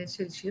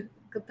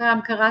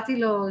 פעם קראתי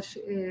לו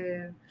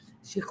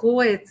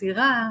שחרור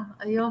היצירה,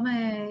 היום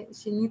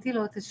שיניתי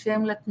לו את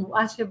השם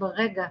לתנועה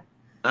שברגע.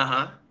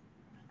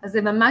 אז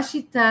זה ממש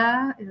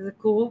שיטה, זה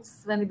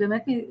קורס, ואני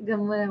באמת גם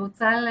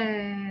רוצה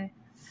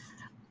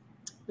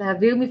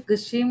להעביר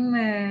מפגשים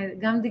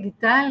גם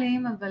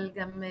דיגיטליים, אבל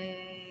גם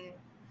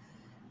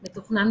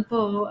מתוכנן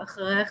פה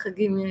אחרי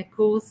החגים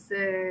קורס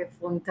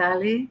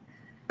פרונטלי,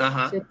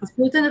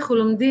 שפשוט אנחנו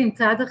לומדים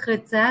צעד אחרי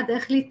צעד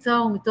איך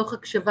ליצור מתוך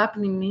הקשבה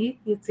פנימית,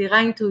 יצירה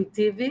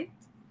אינטואיטיבית.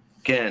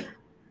 כן.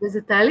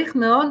 וזה תהליך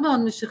מאוד מאוד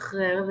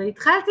משחרר,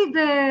 והתחלתי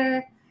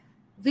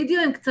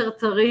בווידאוים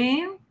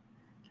קצרצרים,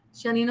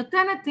 שאני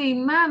נותנת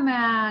טעימה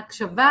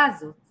מההקשבה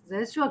הזאת, זה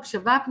איזושהי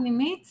הקשבה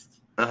פנימית,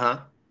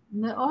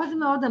 מאוד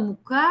מאוד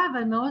עמוקה,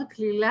 אבל מאוד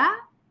כלילה,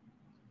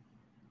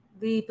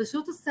 והיא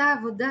פשוט עושה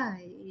עבודה,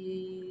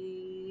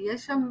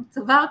 יש שם,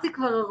 צברתי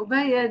כבר הרבה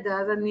ידע,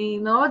 אז אני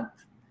מאוד,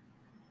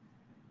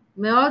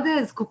 מאוד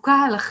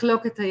זקוקה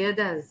לחלוק את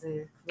הידע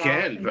הזה.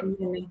 כן,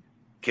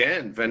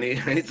 כן,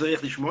 ואני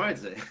צריך לשמוע את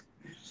זה.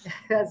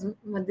 אז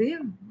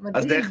מדהים,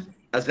 מדהים.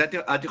 אז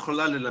את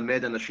יכולה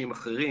ללמד אנשים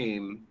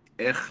אחרים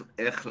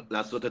איך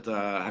לעשות את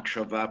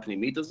ההקשבה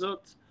הפנימית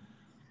הזאת?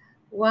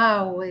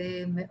 וואו,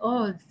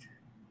 מאוד.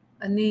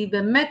 אני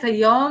באמת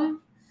היום,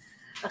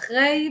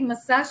 אחרי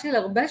מסע של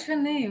הרבה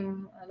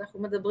שנים, אנחנו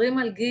מדברים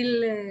על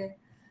גיל,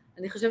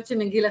 אני חושבת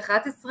שמגיל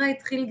 11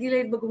 התחיל גיל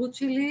ההתבגרות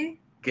שלי.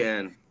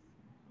 כן.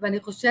 ואני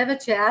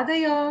חושבת שעד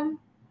היום,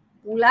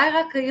 אולי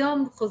רק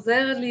היום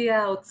חוזר לי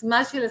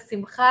העוצמה של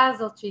השמחה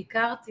הזאת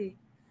שהכרתי.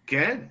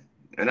 כן,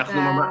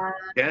 אנחנו ממש,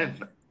 כן,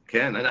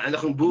 כן,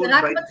 אנחנו בול. זה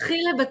רק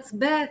מתחיל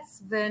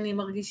לבצבץ, ואני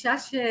מרגישה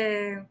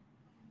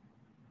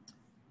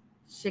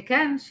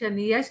שכן,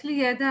 יש לי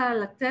ידע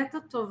לתת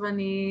אותו,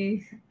 ואני...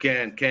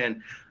 כן, כן.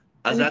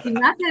 אני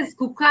כמעט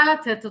זקוקה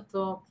לתת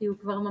אותו, כי הוא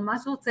כבר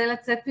ממש רוצה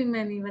לצאת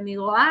ממני, ואני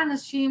רואה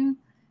אנשים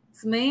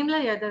צמאים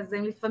לידע הזה,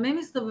 הם לפעמים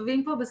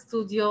מסתובבים פה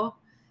בסטודיו,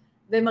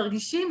 והם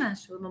מרגישים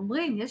משהו, הם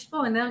אומרים, יש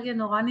פה אנרגיה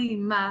נורא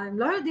נעימה, הם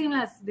לא יודעים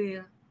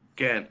להסביר.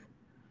 כן.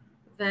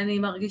 ואני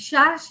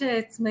מרגישה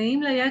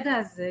שצמאים לידע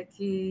הזה,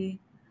 כי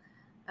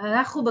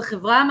אנחנו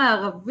בחברה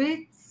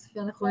המערבית,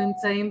 שאנחנו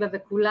נמצאים בה,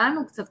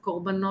 וכולנו קצת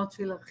קורבנות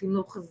של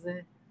החינוך הזה.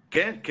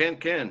 כן, כן,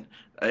 כן.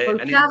 כל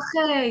כך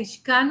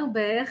השקענו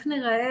באיך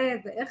נראה,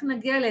 ואיך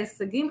נגיע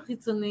להישגים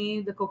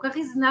חיצוניים, וכל כך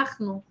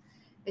הזנחנו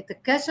את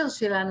הקשר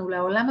שלנו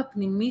לעולם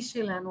הפנימי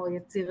שלנו,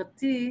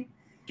 היצירתי.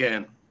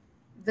 כן.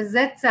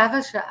 וזה צו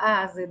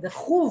השעה, זה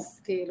דחוף,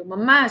 כאילו,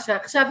 ממש.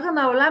 עכשיו גם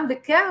העולם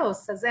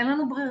בכאוס, אז אין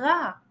לנו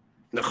ברירה.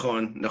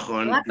 נכון,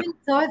 נכון. רק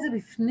למצוא את זה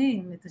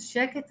בפנים, את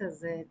השקט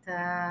הזה, את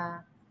ה...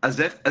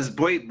 אז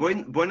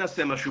בואי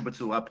נעשה משהו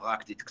בצורה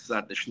פרקטית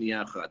קצת,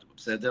 לשנייה אחת,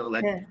 בסדר?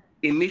 כן.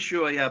 אם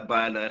מישהו היה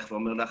בא אליך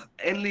ואומר לך,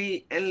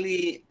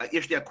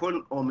 יש לי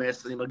הכל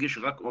עומס, אני מרגיש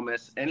רק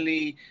עומס,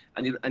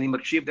 אני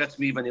מקשיב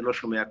לעצמי ואני לא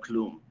שומע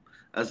כלום.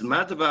 אז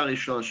מה הדבר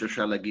הראשון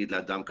שאפשר להגיד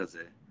לאדם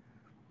כזה?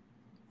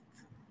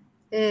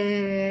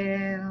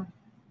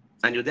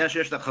 אני יודע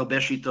שיש לך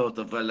הרבה שיטות,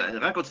 אבל אני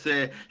רק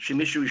רוצה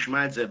שמישהו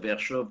ישמע את זה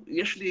ויחשוב,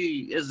 יש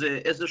לי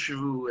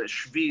איזשהו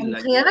שביל...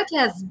 אני חייבת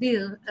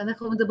להסביר,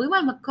 אנחנו מדברים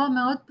על מקום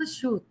מאוד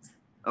פשוט.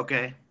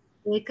 אוקיי.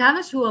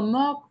 כמה שהוא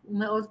עמוק, הוא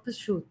מאוד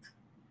פשוט.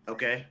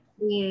 אוקיי.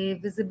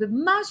 וזה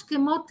ממש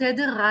כמו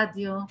תדר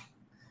רדיו,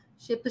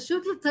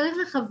 שפשוט צריך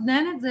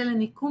לכוונן את זה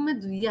למיקום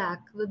מדויק,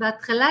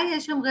 ובהתחלה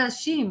יש שם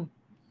רעשים.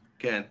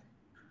 כן.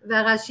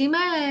 והרעשים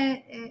האלה,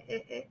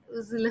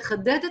 זה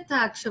לחדד את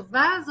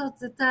ההקשבה הזאת,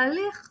 זה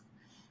תהליך,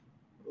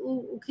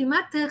 הוא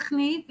כמעט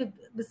טכני,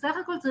 ובסך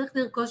הכל צריך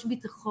לרכוש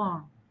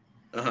ביטחון.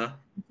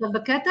 עכשיו,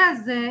 בקטע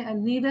הזה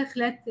אני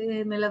בהחלט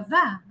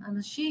מלווה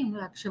אנשים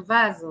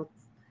להקשבה הזאת.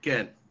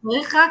 כן.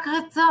 צריך רק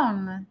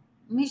רצון,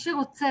 מי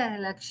שרוצה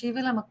להקשיב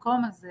אל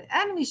המקום הזה,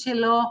 אין מי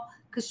שלא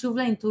קשוב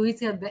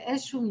לאינטואיציה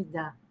באיזשהו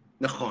מידה.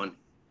 נכון.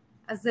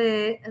 אז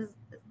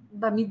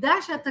במידה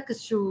שאתה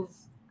קשוב,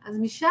 אז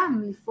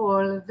משם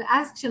לפעול,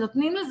 ואז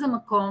כשנותנים לזה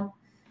מקום,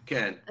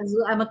 כן. אז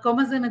המקום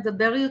הזה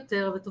מדבר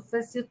יותר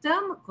ותופס יותר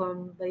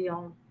מקום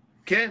ביום.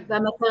 כן.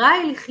 והמטרה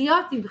היא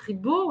לחיות עם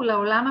חיבור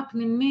לעולם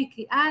הפנימי,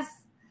 כי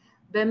אז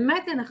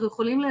באמת אנחנו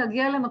יכולים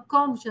להגיע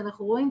למקום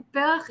שאנחנו רואים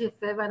פרח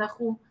יפה,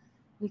 ואנחנו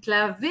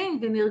מתלהבים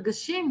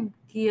ונרגשים,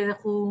 כי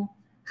אנחנו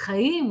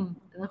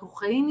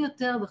חיים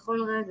יותר בכל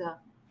רגע.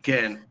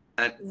 כן.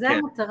 זה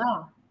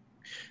המטרה.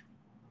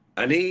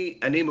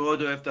 אני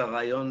מאוד אוהב את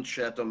הרעיון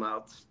שאת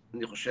אמרת,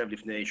 אני חושב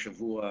לפני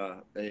שבוע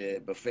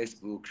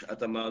בפייסבוק,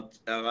 שאת אמרת,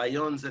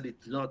 הרעיון זה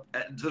לתנות,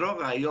 זה לא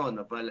רעיון,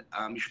 אבל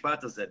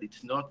המשפט הזה,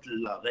 לתנות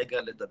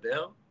לרגע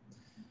לדבר,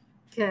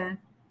 כן.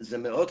 זה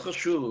מאוד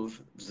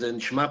חשוב, זה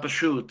נשמע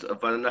פשוט,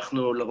 אבל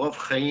אנחנו לרוב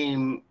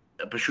חיים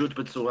פשוט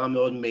בצורה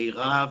מאוד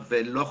מהירה,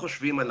 ולא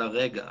חושבים על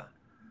הרגע.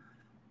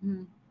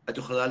 את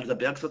יכולה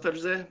לדבר קצת על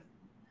זה?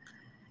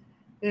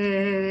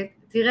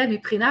 תראה,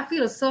 מבחינה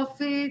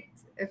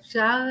פילוסופית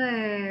אפשר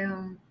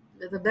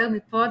לדבר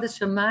מפה עד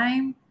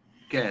השמיים.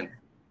 כן.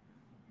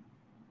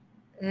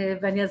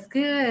 ואני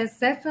אזכיר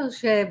ספר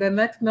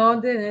שבאמת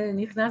מאוד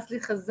נכנס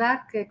לי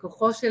חזק,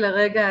 כוחו של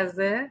הרגע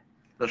הזה.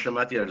 לא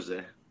שמעתי על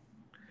זה.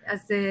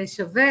 אז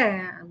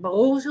שווה,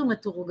 ברור שהוא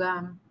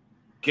מתורגם.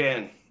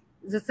 כן.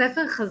 זה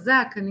ספר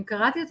חזק, אני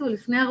קראתי אותו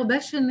לפני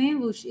הרבה שנים,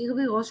 והוא השאיר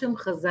בי רושם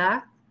חזק.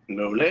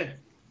 מעולה.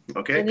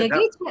 אוקיי. אני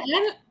אגיד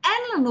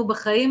שאין לנו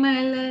בחיים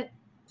האלה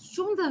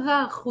שום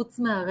דבר חוץ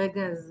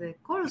מהרגע הזה.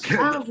 כל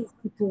שאר זה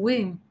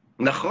סיפורים.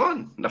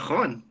 נכון,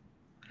 נכון.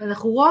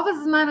 אנחנו רוב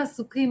הזמן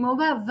עסוקים או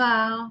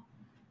בעבר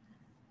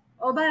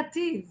או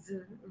בעתיד,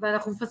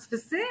 ואנחנו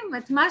מפספסים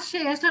את מה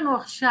שיש לנו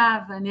עכשיו.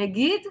 ואני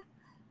אגיד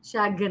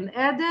שהגן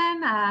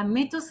עדן,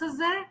 המיתוס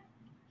הזה,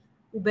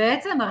 הוא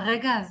בעצם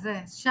הרגע הזה.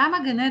 שם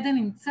הגן עדן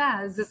נמצא,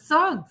 זה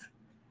סוד.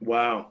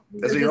 וואו,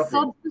 איזה יופי. זה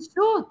סוד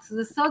פשוט,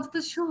 זה סוד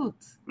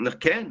פשוט.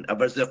 כן,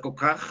 אבל זה כל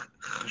כך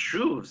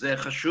חשוב, זה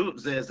חשוב,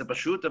 זה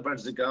פשוט, אבל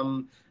זה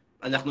גם,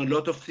 אנחנו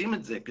לא תופסים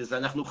את זה, כי זה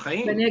אנחנו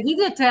חיים. ואני אגיד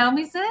יותר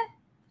מזה,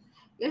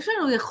 יש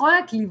לנו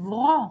יכולת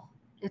לברוא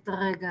את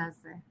הרגע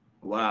הזה.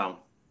 וואו.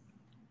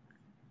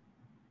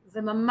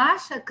 זה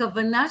ממש,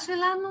 הכוונה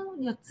שלנו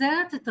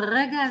יוצרת את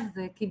הרגע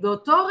הזה, כי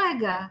באותו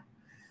רגע,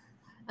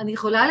 אני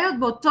יכולה להיות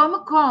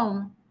באותו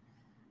מקום,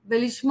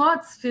 ולשמוע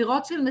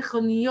צפירות של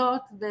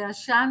מכוניות,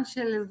 והשן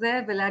של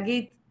זה,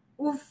 ולהגיד,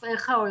 אוף,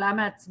 איך העולם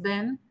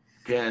מעצבן.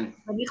 כן.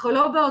 אני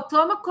יכולה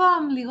באותו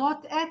מקום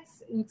לראות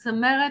עץ עם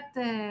צמרת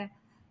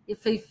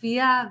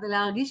יפהפייה,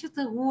 ולהרגיש את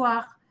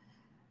הרוח,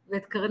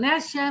 ואת קרני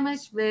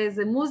השמש,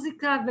 ואיזה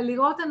מוזיקה,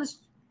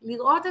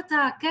 ולראות את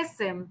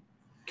הקסם.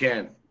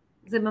 כן.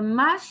 זה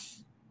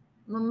ממש,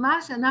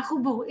 ממש,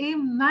 אנחנו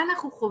בוראים מה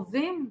אנחנו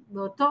חווים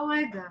באותו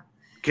רגע.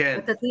 כן.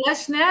 ואתה תראה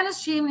שני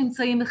אנשים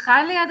נמצאים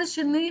אחד ליד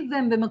השני,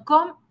 והם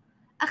במקום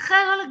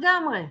אחר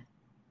לגמרי.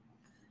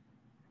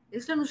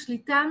 יש לנו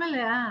שליטה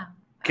מלאה.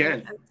 כן.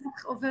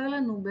 איך עובר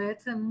לנו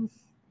בעצם?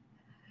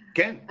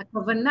 כן.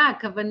 הכוונה,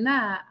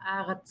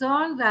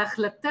 הרצון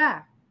וההחלטה.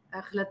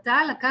 ההחלטה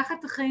לקחת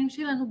את החיים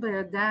שלנו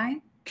בידיים.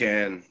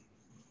 כן.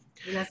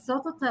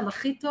 ולעשות אותם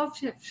הכי טוב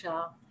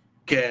שאפשר.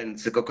 כן,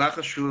 זה כל כך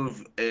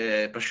חשוב.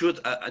 פשוט,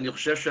 אני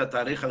חושב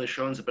שהתהליך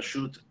הראשון זה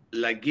פשוט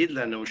להגיד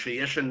לנו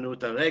שיש לנו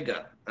את הרגע,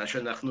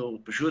 שאנחנו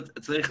פשוט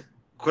צריך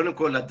קודם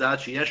כל לדעת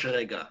שיש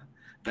רגע,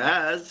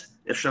 ואז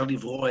אפשר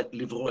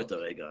לברוא את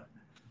הרגע.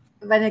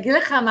 ואני אגיד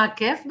לך מה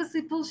הכיף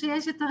בסיפור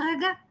שיש את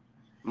הרגע?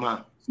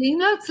 מה? שאם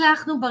לא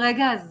הצלחנו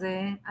ברגע הזה,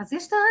 אז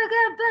יש את הרגע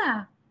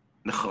הבא.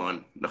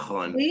 נכון,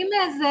 נכון. ואם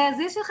זה, אז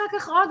יש אחר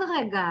כך עוד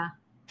רגע.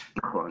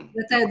 נכון.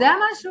 ואתה יודע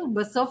משהו?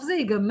 בסוף זה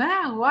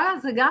ייגמר, וואלה,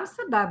 זה גם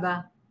סבבה.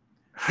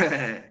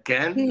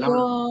 כן? כאילו,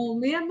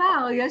 מי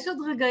אמר? יש עוד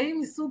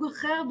רגעים מסוג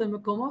אחר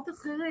במקומות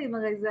אחרים,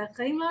 הרי זה,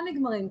 החיים לא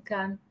נגמרים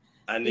כאן.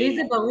 לי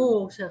זה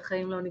ברור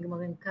שהחיים לא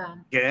נגמרים כאן.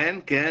 כן,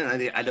 כן,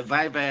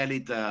 הלוואי והיה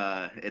לי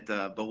את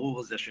הברור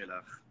הזה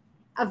שלך.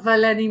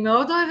 אבל אני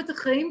מאוד אוהבת את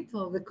החיים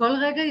פה, וכל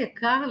רגע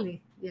יקר לי,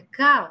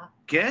 יקר.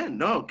 כן,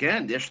 לא,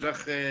 כן, יש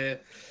לך,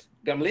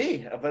 גם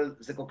לי, אבל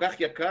זה כל כך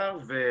יקר,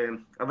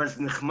 אבל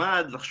זה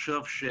נחמד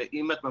לחשוב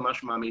שאם את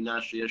ממש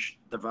מאמינה שיש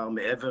דבר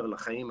מעבר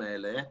לחיים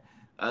האלה,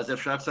 אז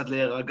אפשר קצת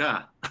להירגע.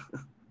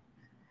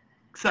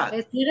 קצת.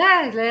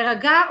 תראה,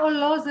 להירגע או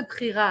לא זה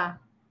בחירה.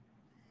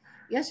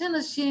 יש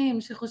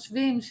אנשים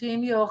שחושבים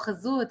שאם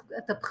יאחזו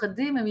את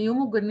הפחדים, הם יהיו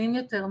מוגנים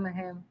יותר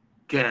מהם.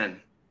 כן.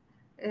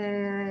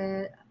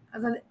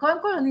 אז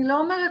קודם כל, אני לא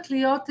אומרת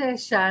להיות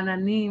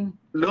שאננים.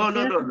 לא,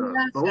 לא, מכיר את לא, לא,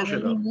 המילה ברור שלא.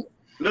 שאננים?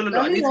 לא, לא, לא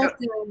לא, אני להיות,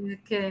 צריך...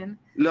 כן.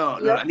 לא, לא,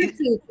 להיות אני...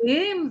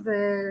 מציאותיים,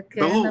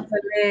 וכן, ברור, אבל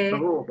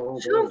ברור, ברור,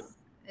 ברור. שוב,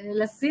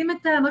 לשים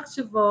את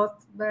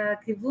המחשבות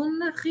בכיוון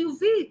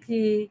החיובי,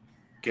 כי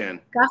כן.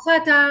 ככה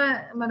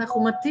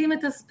אנחנו מטים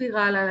את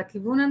הספירלה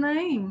לכיוון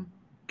הנעים.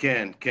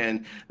 כן, כן.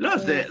 לא,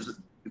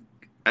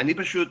 אני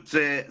פשוט,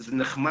 זה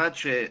נחמד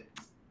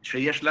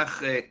שיש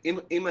לך,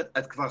 אם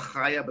את כבר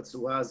חיה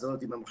בצורה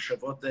הזאת, עם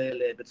המחשבות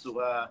האלה,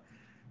 בצורה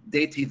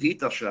די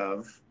טבעית עכשיו,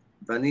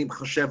 ואני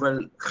חושב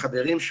על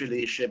חברים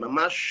שלי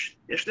שממש,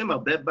 יש להם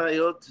הרבה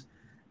בעיות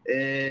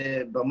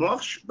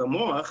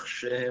במוח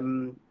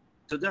שהם,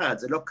 אתה יודע,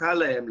 זה לא קל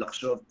להם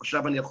לחשוב,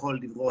 עכשיו אני יכול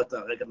לברוא את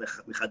הרגע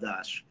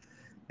מחדש.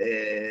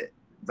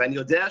 ואני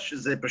יודע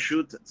שזה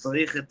פשוט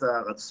צריך את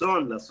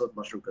הרצון לעשות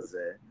משהו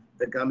כזה,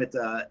 וגם את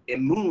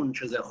האמון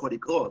שזה יכול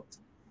לקרות.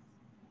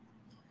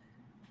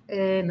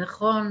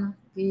 נכון,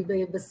 כי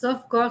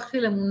בסוף כוח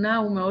של אמונה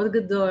הוא מאוד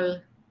גדול.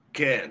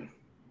 כן.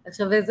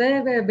 עכשיו,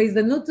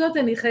 בהזדמנות זאת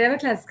אני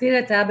חייבת להזכיר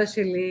את אבא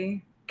שלי.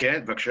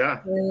 כן, בבקשה.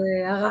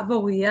 הרב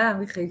אוריה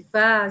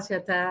מחיפה,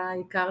 שאתה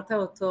הכרת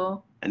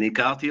אותו. אני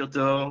הכרתי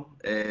אותו,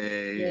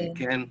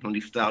 כן, הוא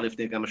נפטר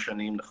לפני כמה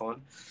שנים, נכון?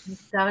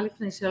 נפטר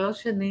לפני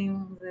 3 שנים,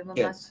 זה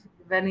כן. ממש,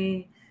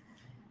 ואני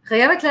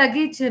חייבת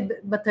להגיד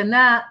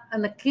שבתנה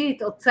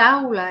ענקית,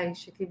 אוצר אולי,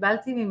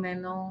 שקיבלתי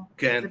ממנו,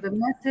 כן. זה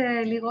באמת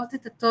לראות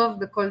את הטוב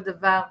בכל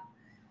דבר.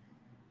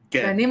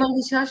 כן. ואני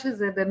מרגישה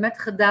שזה באמת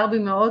חדר בי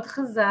מאוד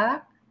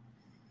חזק.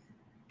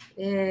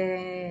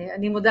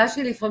 אני מודה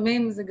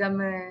שלפעמים זה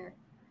גם,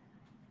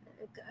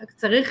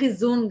 צריך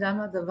איזון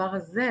גם לדבר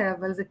הזה,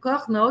 אבל זה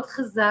כוח מאוד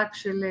חזק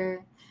של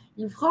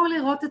לבחור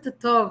לראות את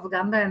הטוב,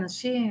 גם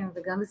באנשים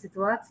וגם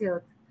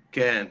בסיטואציות.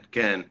 כן,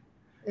 כן.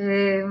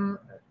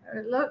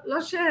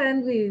 לא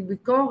שאין לי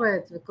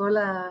ביקורת וכל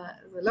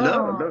זה לא,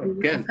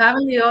 כן. כמה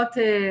להיות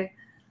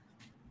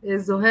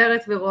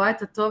זוהרת ורואה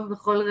את הטוב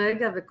בכל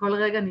רגע, וכל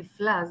רגע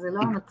נפלא, זה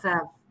לא המצב.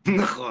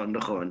 נכון,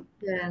 נכון.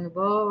 כן,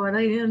 בואו,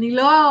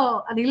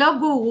 אני לא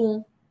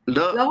גורו,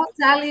 לא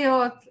רוצה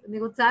להיות, אני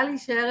רוצה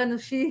להישאר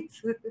אנושית.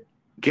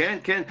 כן,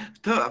 כן,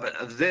 טוב, אבל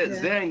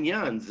זה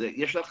העניין,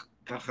 יש לך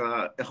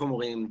ככה, איך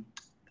אומרים,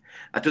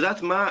 את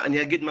יודעת מה,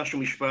 אני אגיד משהו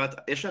משפט,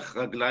 יש לך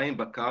רגליים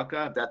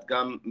בקרקע ואת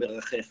גם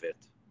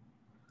מרחפת.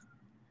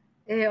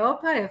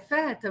 אופה,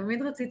 יפה,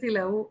 תמיד רציתי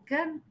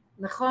כן,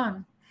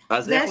 נכון.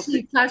 זה איך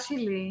השאיפה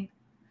שלי,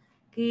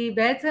 כי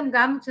בעצם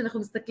גם כשאנחנו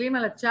מסתכלים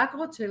על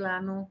הצ'קרות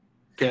שלנו,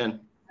 כן.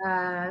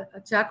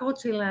 הצ'קרות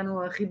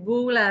שלנו,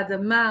 החיבור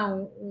לאדמה,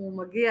 הוא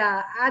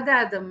מגיע עד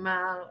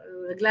האדמה,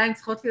 רגליים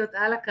צריכות להיות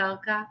על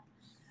הקרקע,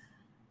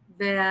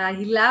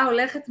 וההילה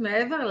הולכת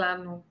מעבר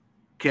לנו.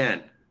 כן.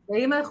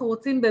 ואם אנחנו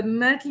רוצים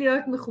באמת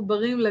להיות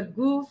מחוברים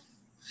לגוף,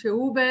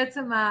 שהוא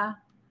בעצם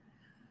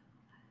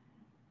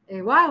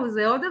וואו,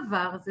 זה עוד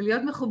דבר, זה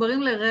להיות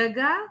מחוברים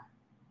לרגע,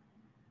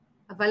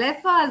 אבל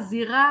איפה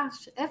הזירה,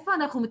 איפה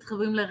אנחנו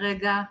מתחברים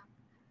לרגע?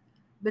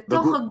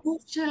 בתוך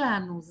הגוף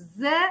שלנו,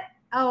 זה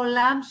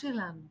העולם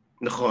שלנו.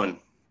 נכון.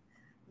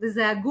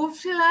 וזה הגוף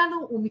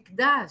שלנו, הוא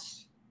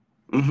מקדש.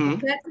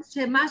 בקטע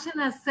שמה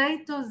שנעשה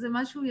איתו זה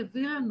מה שהוא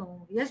יביא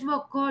לנו. יש בו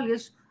הכל,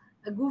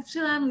 הגוף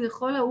שלנו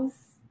יכול לעוף,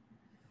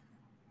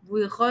 והוא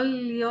יכול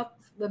להיות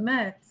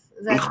באמת.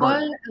 זה הכל,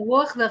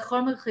 הרוח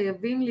והחומר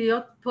חייבים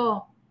להיות פה.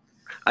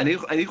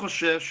 אני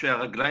חושב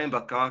שהרגליים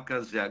בקרקע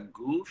זה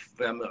הגוף,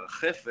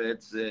 והמרחפת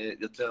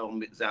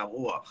זה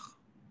הרוח.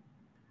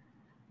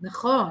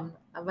 נכון,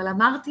 אבל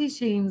אמרתי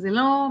שאם זה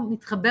לא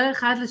מתחבר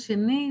אחד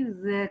לשני,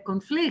 זה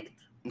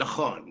קונפליקט.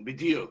 נכון,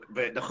 בדיוק,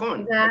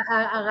 נכון.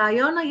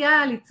 הרעיון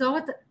היה ליצור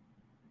את...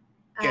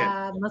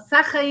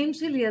 המסע חיים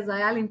שלי אז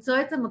היה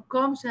למצוא את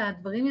המקום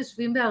שהדברים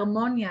יושבים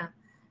בהרמוניה,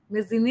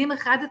 מזינים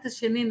אחד את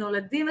השני,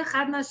 נולדים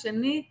אחד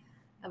מהשני,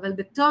 אבל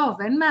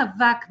בטוב, אין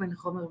מאבק בין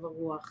חומר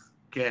ורוח.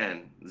 כן,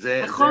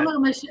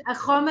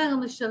 החומר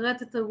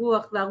משרת את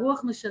הרוח,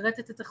 והרוח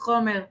משרתת את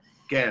החומר.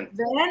 כן.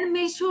 ואין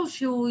מישהו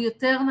שהוא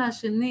יותר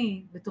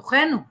מהשני,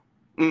 בתוכנו.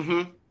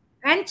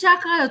 אין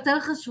צ'קרה יותר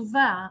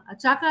חשובה,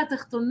 הצ'קרה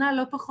התחתונה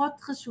לא פחות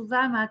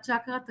חשובה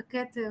מהצ'קרת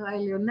הכתר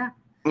העליונה.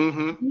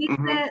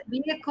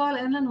 בלי הכל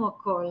אין לנו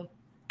הכל.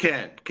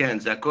 כן, כן,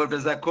 זה הכל,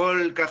 וזה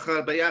הכל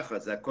ככה ביחד,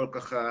 זה הכל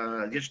ככה,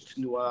 יש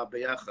תנועה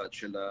ביחד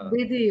של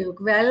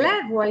בדיוק,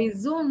 והלב הוא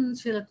האיזון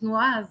של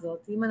התנועה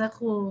הזאת, אם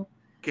אנחנו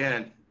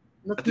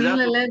נותנים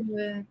ללב,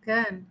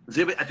 כן.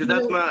 את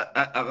יודעת מה,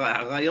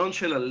 הרעיון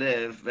של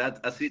הלב,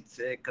 ואת עשית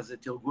כזה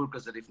תרגול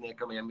כזה לפני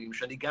כמה ימים,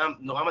 שאני גם,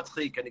 נורא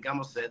מצחיק, אני גם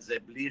עושה את זה,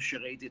 בלי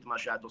שראיתי את מה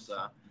שאת עושה.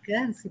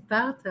 כן,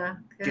 סיפרת.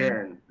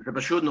 כן, זה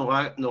פשוט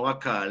נורא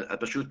קל, את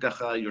פשוט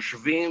ככה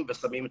יושבים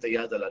ושמים את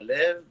היד על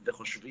הלב,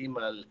 וחושבים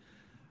על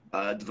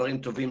דברים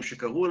טובים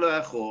שקרו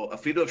לך, או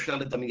אפילו אפשר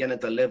לדמיין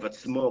את הלב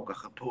עצמו,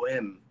 ככה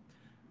פועם.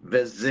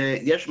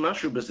 יש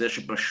משהו בזה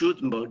שפשוט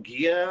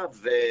מרגיע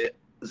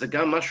זה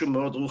גם משהו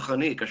מאוד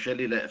רוחני, קשה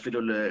לי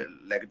אפילו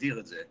להגדיר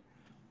את זה.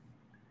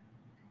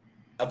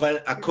 אבל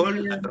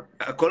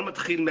הכל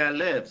מתחיל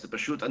מהלב, זה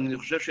פשוט, אני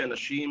חושב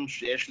שאנשים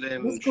שיש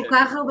להם... יש כל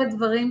כך הרבה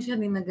דברים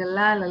שאני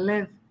מגלה על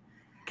הלב.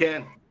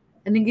 כן.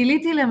 אני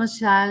גיליתי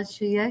למשל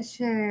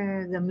שיש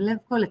גם לב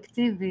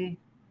קולקטיבי.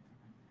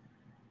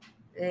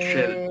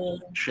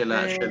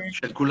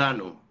 של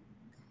כולנו.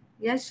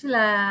 יש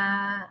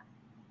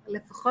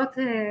לפחות,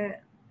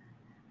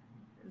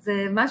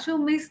 זה משהו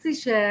מיסטי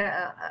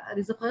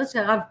שאני זוכרת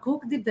שהרב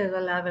קוק דיבר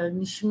עליו, על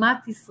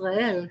נשמת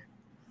ישראל.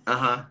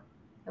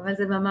 אבל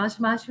זה ממש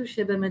משהו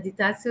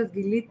שבמדיטציות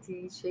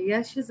גיליתי,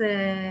 שיש איזה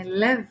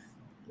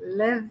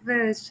לב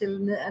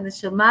של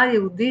הנשמה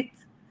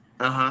היהודית.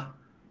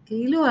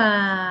 כאילו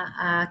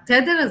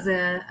התדר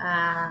הזה,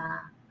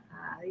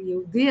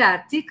 היהודי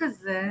העתיק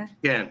הזה,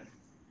 כן.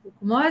 הוא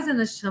כמו איזה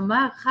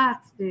נשמה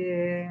אחת.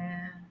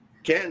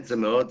 כן, זה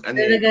מאוד...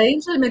 ברגעים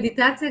של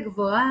מדיטציה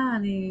גבוהה,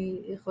 אני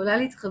יכולה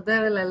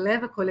להתחבר אל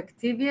הלב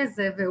הקולקטיבי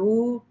הזה,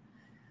 והוא...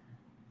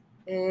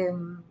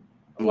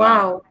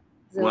 וואו,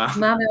 זו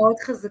עוצמה מאוד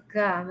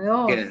חזקה,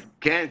 מאוד.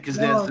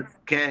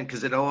 כן, כי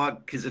זה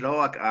לא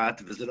רק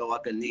את, וזה לא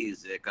רק אני,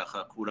 זה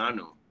ככה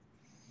כולנו.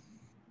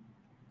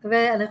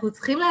 ואנחנו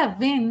צריכים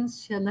להבין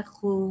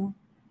שאנחנו...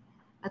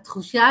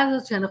 התחושה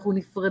הזאת שאנחנו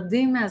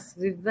נפרדים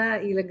מהסביבה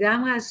היא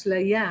לגמרי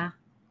אשליה.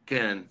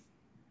 כן.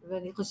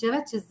 ואני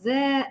חושבת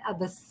שזה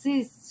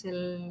הבסיס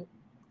של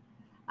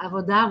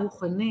העבודה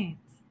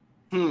הרוחנית.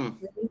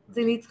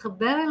 זה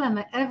להתחבר אל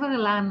המעבר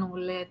לנו,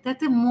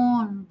 לתת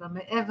אמון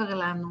במעבר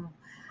לנו.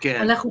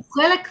 כן. אנחנו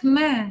חלק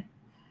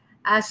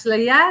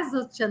האשליה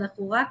הזאת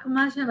שאנחנו רק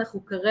מה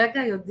שאנחנו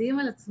כרגע יודעים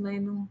על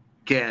עצמנו.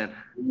 כן.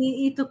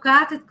 היא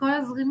תוקעת את כל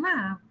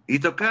הזרימה.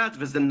 היא תוקעת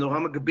וזה נורא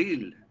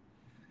מגביל.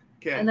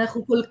 כן.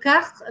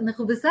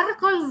 אנחנו בסך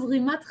הכל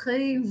זרימת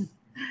חיים.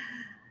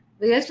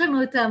 ויש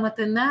לנו את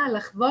המתנה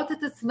לחוות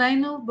את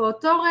עצמנו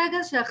באותו רגע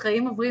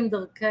שהחיים עוברים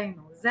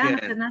דרכנו. זה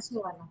המתנה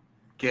שלנו.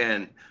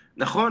 כן,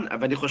 נכון,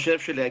 אבל אני חושב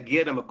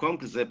שלהגיע למקום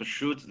כזה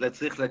פשוט,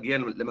 צריך להגיע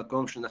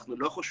למקום שאנחנו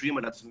לא חושבים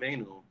על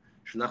עצמנו,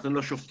 שאנחנו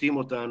לא שופטים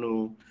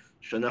אותנו,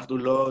 שאנחנו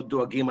לא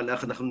דואגים על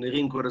איך אנחנו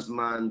נראים כל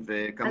הזמן,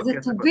 וכמה... אז זה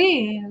to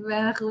be,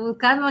 ואנחנו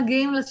כאן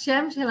מגיעים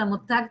לשם של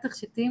המותג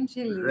תכשיטים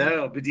שלי.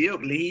 זהו,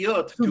 בדיוק,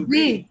 להיות, to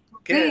be.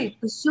 כן.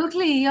 פשוט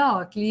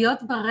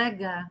להיות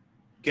ברגע.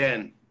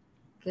 כן.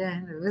 כן,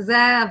 וזה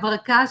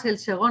הברקה של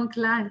שרון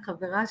קליין,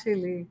 חברה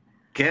שלי.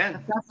 כן.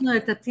 הפכנו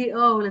את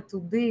ה-TO ל-to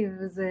be,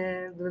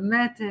 וזה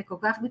באמת כל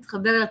כך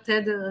מתחבר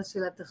לתדר של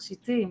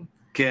התכשיטים.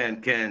 כן,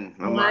 כן,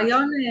 ממש.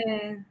 רעיון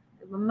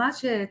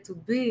ממש to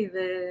be,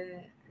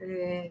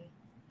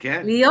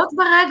 כן. להיות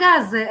ברגע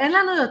הזה, אין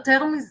לנו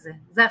יותר מזה.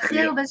 זה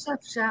הכי הרבה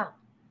שאפשר.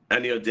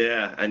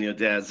 אני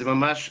יודע, זה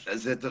ממש,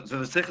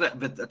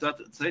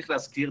 צריך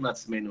להזכיר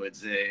לעצמנו את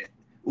זה.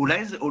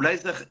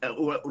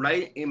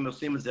 אולי אם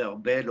עושים את זה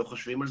הרבה, לא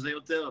חושבים על זה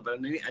יותר, אבל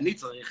אני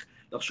צריך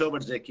לחשוב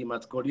על זה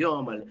כמעט כל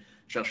יום,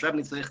 שעכשיו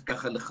אני צריך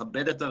ככה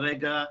לכבד את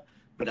הרגע,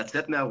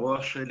 ולצאת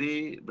מהראש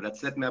שלי,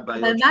 ולצאת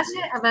מהבעיות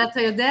שלי. אבל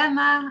אתה יודע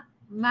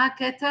מה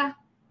הקטע?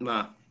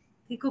 מה?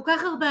 כי כל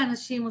כך הרבה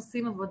אנשים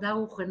עושים עבודה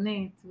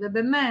רוחנית,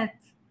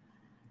 ובאמת,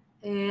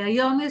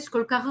 היום יש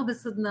כל כך הרבה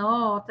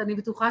סדנאות, אני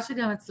בטוחה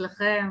שגם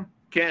אצלכם.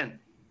 כן.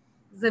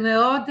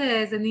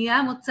 זה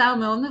נהיה מוצר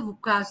מאוד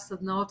מבוקש,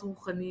 סדנאות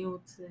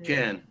רוחניות.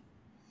 כן.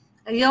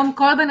 היום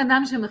כל בן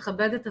אדם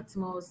שמכבד את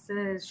עצמו עושה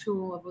איזושהי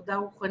עבודה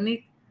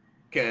רוחנית.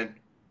 כן.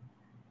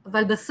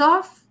 אבל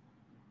בסוף,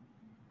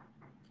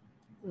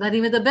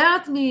 ואני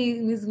מדברת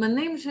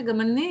מזמנים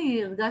שגם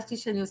אני הרגשתי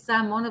שאני עושה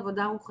המון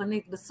עבודה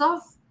רוחנית,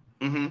 בסוף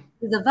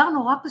זה דבר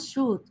נורא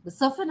פשוט,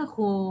 בסוף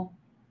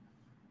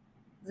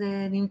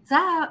זה נמצא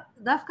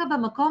דווקא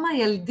במקום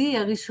הילדי,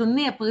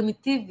 הראשוני,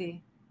 הפרימיטיבי.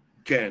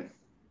 כן.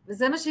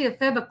 וזה מה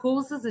שיפה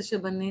בקורס הזה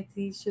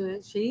שבניתי,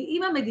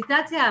 שעם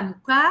המדיטציה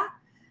העמוקה,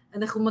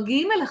 אנחנו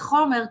מגיעים אל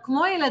החומר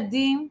כמו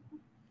ילדים,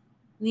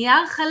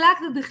 נייר חלק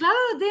ובכלל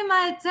לא יודעים מה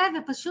יצא,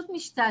 ופשוט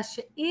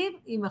משתעשעים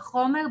עם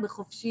החומר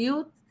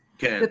בחופשיות,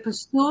 כן.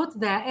 בפשטות,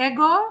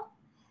 והאגו,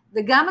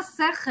 וגם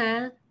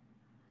השכל,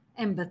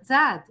 הם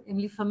בצד, הם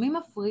לפעמים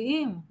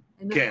מפריעים,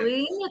 הם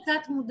מפריעים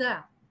לתת מודע.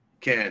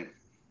 כן.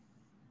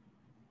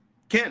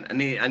 כן,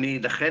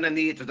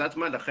 את יודעת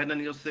מה, לכן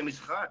אני עושה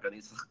משחק,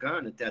 אני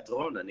שחקן,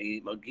 תיאטרון,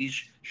 אני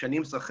מרגיש שאני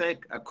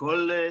משחק,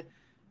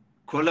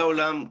 כל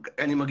העולם,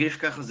 אני מרגיש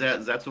ככה,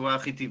 זה הצורה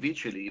הכי טבעית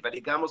שלי, ואני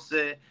גם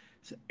עושה,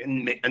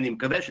 אני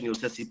מקווה שאני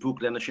עושה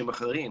סיפוק לאנשים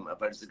אחרים,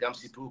 אבל זה גם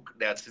סיפוק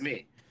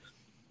לעצמי.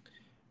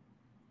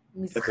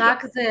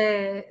 משחק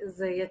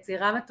זה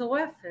יצירה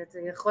מטורפת, זה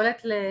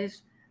יכולת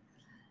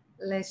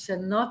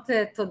לשנות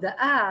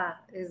תודעה,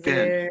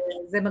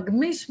 זה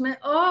מגמיש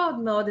מאוד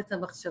מאוד את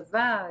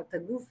המחשבה, את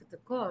הגוף, את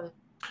הכל.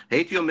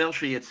 הייתי אומר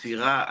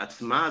שיצירה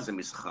עצמה זה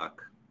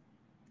משחק.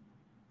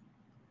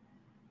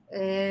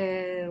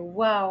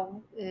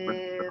 וואו.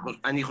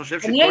 אני חושב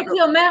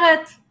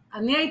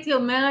אני הייתי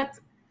אומרת,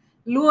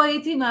 לו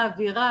הייתי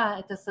מעבירה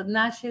את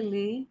הסדנה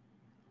שלי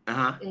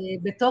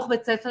בתוך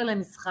בית ספר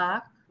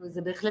למשחק,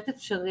 וזה בהחלט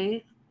אפשרי.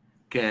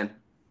 כן.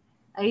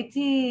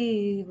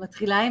 הייתי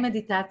מתחילה עם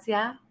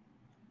מדיטציה,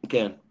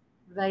 כן.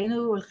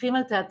 והיינו הולכים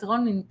על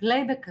תיאטרון עם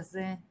פלייבק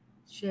כזה,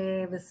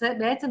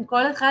 שבעצם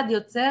כל אחד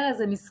יוצר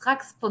איזה משחק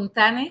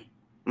ספונטני,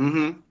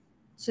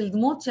 של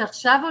דמות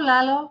שעכשיו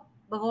עולה לו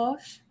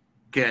בראש,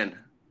 כן.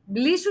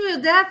 בלי שהוא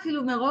יודע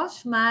אפילו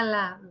מראש מה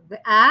עלה.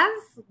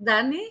 ואז,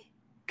 דני,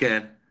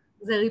 כן.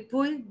 זה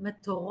ריפוי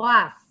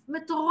מטורף,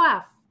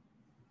 מטורף.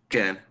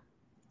 כן.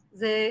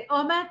 זה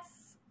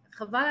אומץ,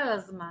 חבל על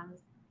הזמן,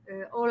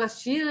 או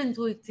לשיר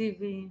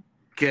אינטואיטיבי.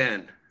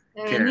 כן.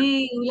 כן.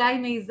 אני אולי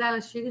מעיזה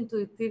לשיר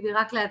אינטואיטיבי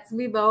רק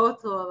לעצמי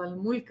באוטו, אבל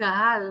מול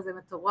קהל זה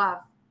מטורף.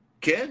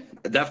 כן,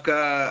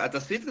 דווקא את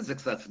עשית את זה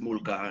קצת מול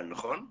קהל,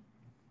 נכון?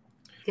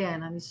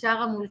 כן, אני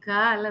שרה מול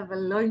קהל, אבל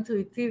לא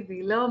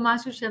אינטואיטיבי, לא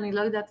משהו שאני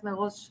לא יודעת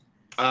מראש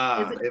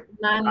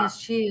מה אני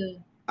אשיר.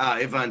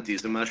 הבנתי,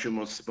 זה משהו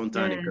מאוד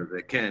ספונטני כזה,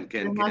 כן,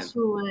 כן, כן. זה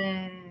משהו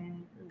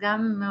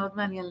גם מאוד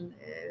מעניין,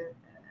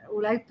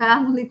 אולי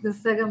פעם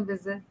נתנסה גם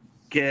בזה.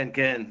 כן,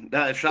 כן,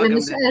 אפשר גם...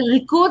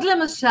 ריקוד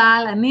למשל,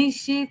 אני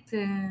אישית,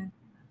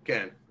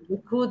 כן.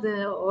 ריקוד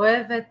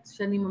אוהבת,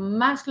 שאני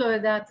ממש לא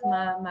יודעת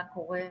מה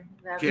קורה.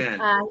 כן.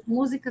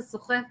 המוזיקה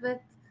סוחפת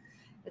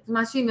את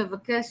מה שהיא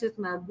מבקשת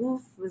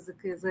מהגוף, וזה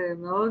כזה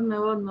מאוד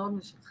מאוד מאוד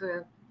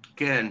משחרר.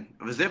 כן,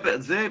 וזה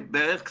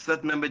בערך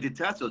קצת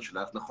מהמדיטציות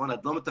שלך, נכון?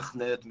 את לא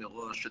מתכננת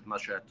מראש את מה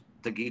שאת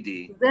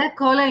תגידי. זה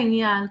כל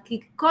העניין, כי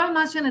כל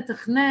מה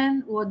שנתכנן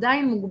הוא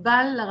עדיין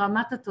מוגבל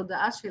לרמת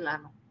התודעה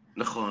שלנו.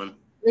 נכון.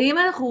 ואם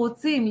אנחנו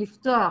רוצים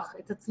לפתוח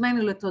את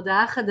עצמנו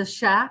לתודעה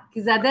חדשה,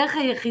 כי זה הדרך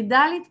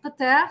היחידה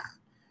להתפתח,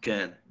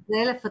 כן. זה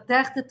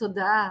לפתח את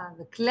התודעה,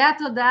 וכלי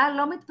התודעה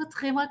לא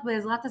מתפתחים רק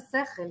בעזרת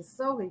השכל,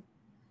 סורי.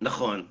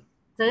 נכון.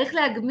 צריך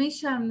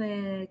להגמיש שם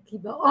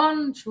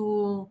קיבעון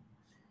שהוא...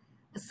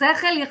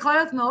 השכל יכול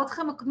להיות מאוד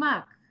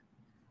חמקמק.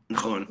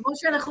 נכון. כמו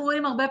שאנחנו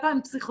רואים הרבה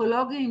פעמים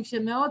פסיכולוגים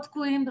שמאוד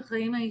תקועים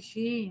בחיים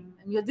האישיים,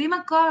 הם יודעים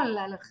הכל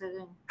על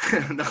אחרים.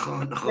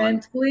 נכון, נכון. והם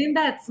תקועים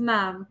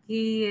בעצמם,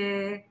 כי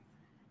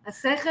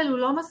השכל הוא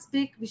לא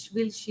מספיק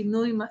בשביל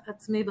שינוי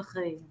עצמי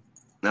בחיים.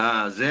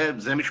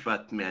 זה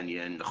משפט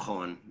מעניין,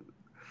 נכון.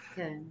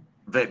 כן.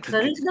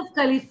 צריך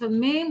דווקא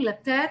לפעמים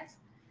לתת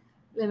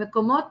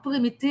למקומות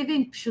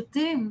פרימיטיביים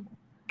פשוטים,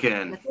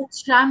 כן. לתת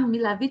שם,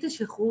 להביא את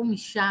השחרור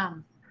משם.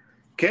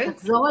 כן.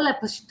 לחזור על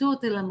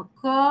הפשטות, אל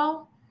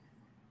המקור,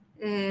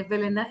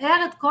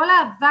 ולנער את כל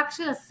האבק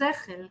של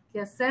השכל,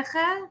 כי השכל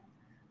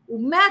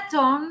הוא 100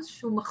 טון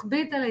שהוא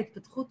מכביד על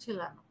ההתפתחות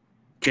שלנו.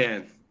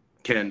 כן,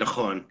 כן,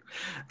 נכון.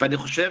 ואני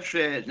חושב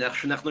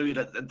שאנחנו,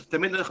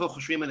 תמיד אנחנו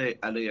חושבים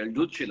על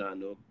הילדות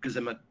שלנו,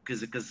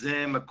 כזה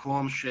כזה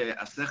מקום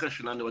שהשכל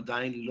שלנו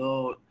עדיין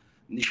לא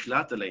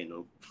נשלט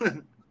עלינו.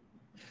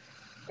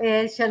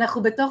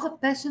 שאנחנו בתוך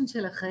הפשן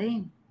של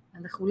החיים,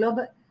 אנחנו לא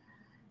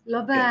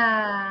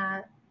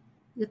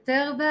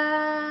יותר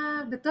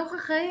בתוך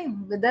החיים,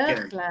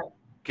 בדרך כלל.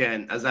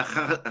 כן, אז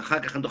אחר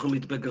כך אנחנו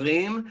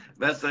מתבגרים,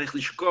 ואז צריך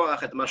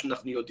לשכוח את מה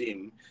שאנחנו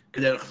יודעים,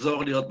 כדי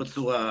לחזור להיות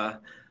בצורה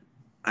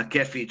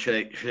הכיפית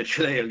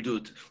של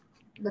הילדות.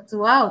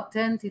 בצורה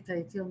האותנטית,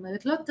 הייתי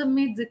אומרת. לא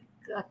תמיד זה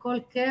הכל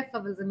כיף,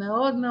 אבל זה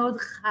מאוד מאוד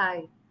חי.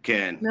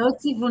 כן. מאוד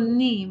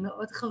צבעוני,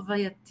 מאוד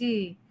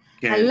חווייתי.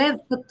 כן. הלב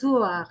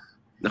פתוח.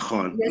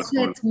 נכון, יש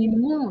נכון.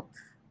 תמימות.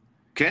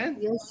 כן.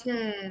 יש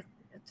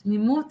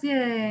תמימות,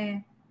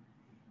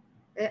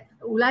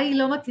 אולי היא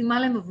לא מתאימה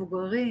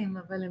למבוגרים,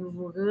 אבל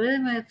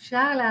למבוגרים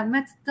אפשר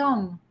לאמץ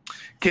תום.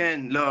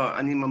 כן, לא,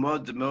 אני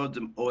מאוד מאוד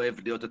אוהב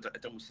להיות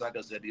את המושג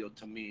הזה, להיות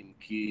תמים,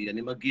 כי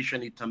אני מרגיש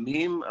שאני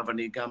תמים, אבל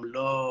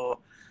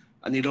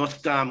אני לא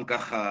סתם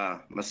ככה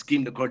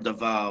מסכים לכל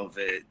דבר,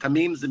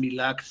 ותמים זה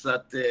מילה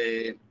קצת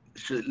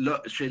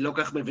שלא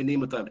כך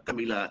מבינים אותה, את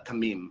המילה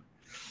תמים.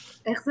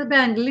 איך זה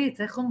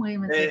באנגלית? איך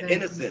אומרים את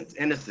זה?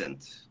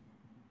 innocent.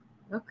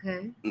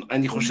 אוקיי.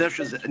 אני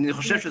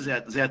חושב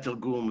שזה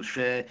התרגום,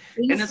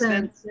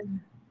 innocent.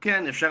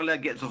 כן, אפשר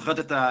להגיד, זוכרת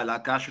את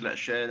הלהקה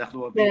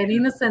שאנחנו אוהבים. כן,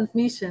 innocent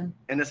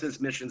mission.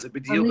 innocent mission, זה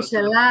בדיוק...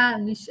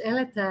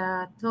 משאלת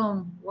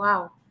התום,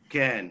 וואו.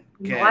 כן,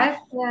 כן. נורא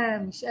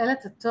יפה,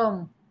 משאלת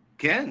התום.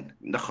 כן,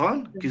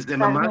 נכון, כי זה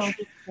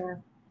ממש...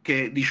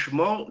 כי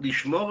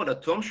לשמור על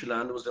התום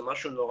שלנו זה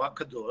משהו נורא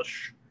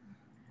קדוש.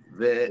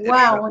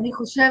 וואו, אני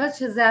חושבת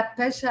שזה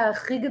הפשע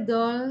הכי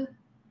גדול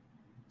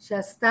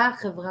שעשתה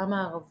החברה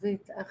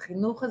המערבית,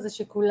 החינוך הזה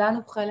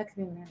שכולנו חלק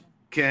ממנו.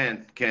 כן,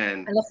 כן.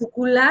 אנחנו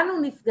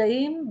כולנו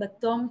נפגעים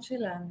בתום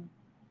שלנו.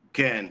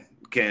 כן,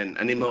 כן,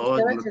 אני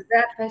מאוד... אני חושבת שזה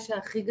הפשע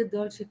הכי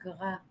גדול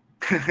שקרה.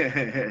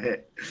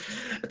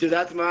 את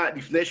יודעת מה,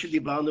 לפני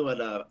שדיברנו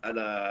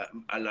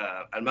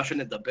על מה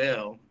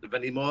שנדבר,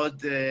 ואני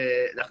מאוד,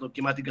 אנחנו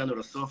כמעט הגענו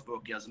לסוף פה,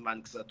 כי הזמן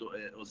קצת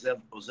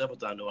עוזב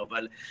אותנו,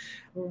 אבל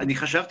אני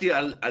חשבתי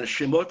על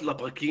שמות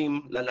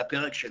לפרקים,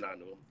 לפרק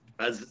שלנו.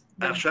 אז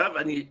עכשיו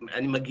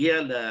אני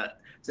מגיע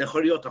זה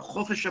יכול להיות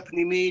החופש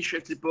הפנימי של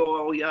ציפורה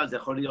אוריה, זה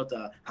יכול להיות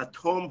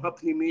התום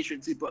הפנימי של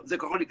ציפורה, זה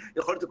יכול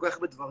להיות כל כך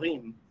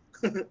בדברים.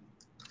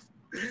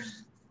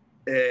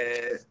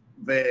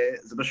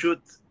 וזה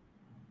פשוט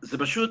זה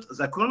פשוט,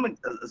 זה הכל,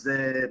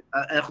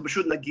 אנחנו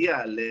פשוט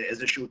נגיע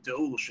לאיזשהו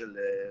תיאור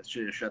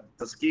שאת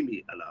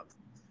תסכימי עליו.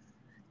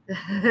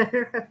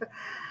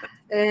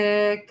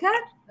 כן,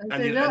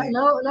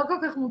 לא כל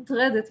כך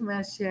מוטרדת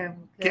מהשם.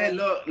 כן,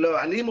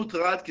 לא, אני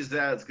מוטרד כי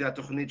זה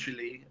התוכנית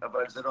שלי,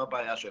 אבל זה לא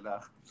הבעיה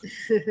שלך.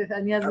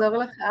 אני אעזור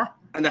לך.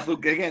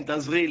 כן,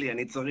 תעזרי לי,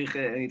 אני צריך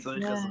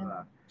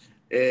עזרה.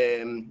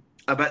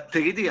 אבל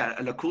תגידי,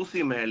 על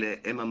הקורסים האלה,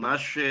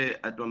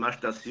 את ממש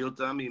תעשי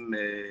אותם,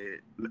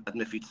 את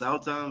מפיצה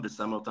אותם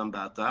ושמה אותם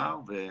באתר?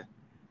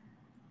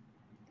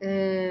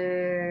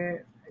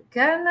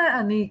 כן,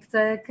 אני קצת,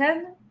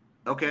 כן.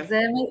 אוקיי.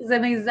 זה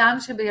מיזם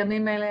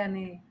שבימים אלה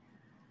אני...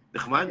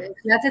 נחמד?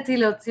 החלטתי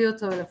להוציא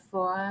אותו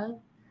לפועל.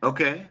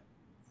 אוקיי.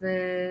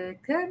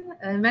 וכן,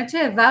 האמת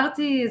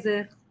שהעברתי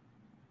איזה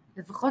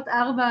לפחות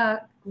 4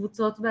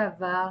 קבוצות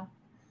בעבר.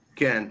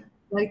 כן.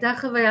 והייתה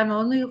חוויה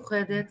מאוד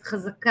מיוחדת,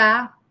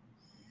 חזקה.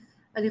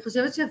 אני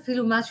חושבת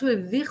שאפילו משהו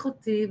הביך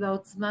אותי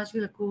בעוצמה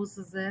של הקורס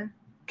הזה.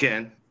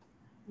 כן.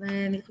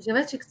 ואני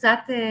חושבת שקצת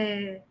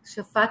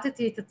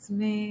שפטתי את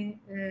עצמי.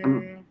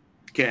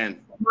 כן.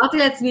 אמרתי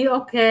לעצמי,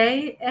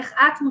 אוקיי, איך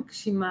את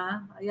מגשימה?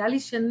 היה לי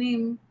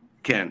שנים.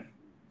 כן.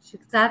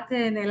 שקצת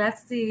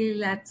נאלצתי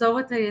לעצור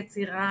את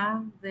היצירה,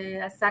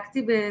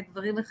 ועסקתי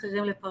בדברים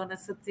אחרים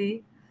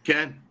לפרנסתי.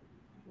 כן.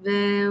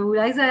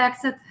 ואולי זה היה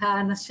קצת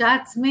האנשה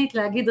עצמית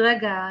להגיד,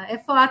 רגע,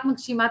 איפה את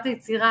מגשימה את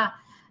היצירה?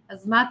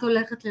 אז מה את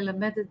הולכת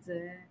ללמד את זה?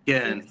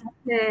 כן. זה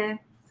קצת...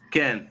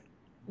 כן.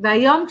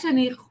 והיום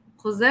כשאני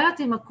חוזרת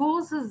עם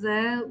הקורס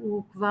הזה,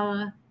 הוא כבר...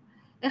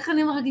 איך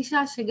אני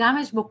מרגישה שגם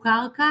יש בו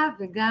קרקע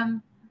וגם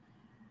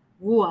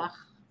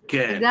רוח.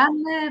 כן. וגם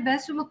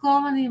באיזשהו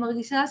מקום אני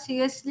מרגישה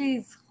שיש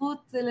לי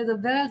זכות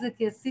לדבר על זה,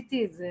 כי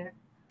עשיתי את זה.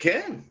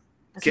 כן.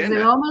 אז כן. זה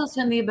לא אומר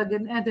שאני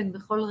בגן עדן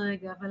בכל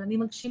רגע, אבל אני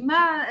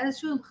מגשימה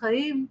איזשהו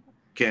חיים,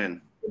 כן.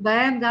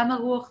 בהם גם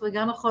הרוח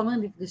וגם החומר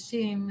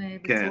נפגשים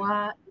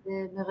בצורה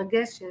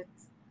מרגשת.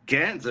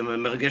 כן, זה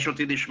מרגש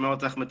אותי לשמוע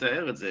אותך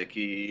מתאר את זה,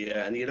 כי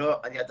אני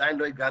עדיין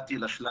לא הגעתי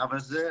לשלב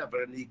הזה, אבל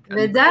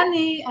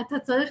ודני, אתה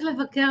צריך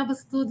לבקר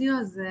בסטודיו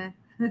הזה.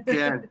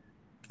 כן,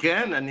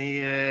 כן,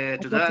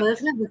 אתה יודע... אתה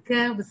צריך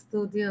לבקר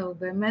בסטודיו,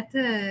 באמת,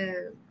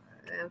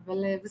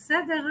 אבל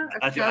בסדר,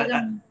 אפשר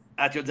גם...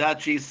 את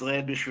יודעת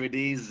שישראל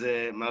בשבילי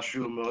זה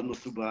משהו מאוד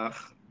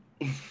מסובך.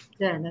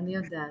 כן, אני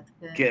יודעת,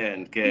 כן.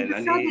 כן, כן,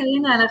 בסדר,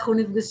 הנה, אנחנו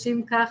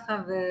נפגשים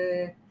ככה,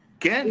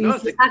 כן, לא,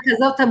 זה... שיחה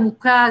כזאת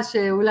עמוקה,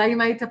 שאולי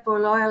אם היית פה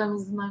לא היה לנו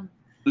זמן.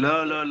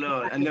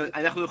 לא,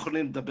 אנחנו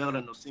יכולים לדבר על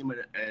הנושאים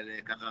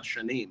האלה ככה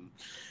שנים,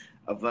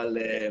 אבל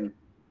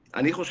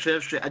אני חושב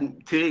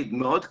תראי,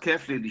 מאוד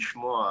כיף לי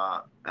לשמוע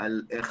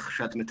על איך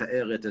שאת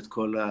מתארת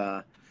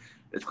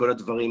את כל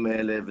הדברים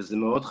האלה, וזה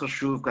מאוד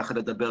חשוב ככה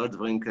לדבר על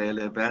דברים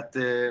כאלה, ואת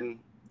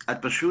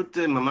פשוט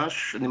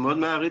ממש, אני מאוד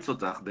מעריץ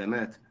אותך,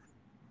 באמת.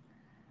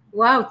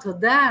 וואו,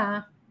 תודה.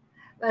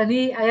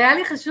 היה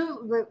לי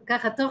חשוב,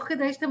 ככה, תוך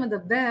כדי שאתה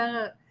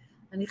מדבר,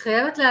 אני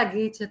חייבת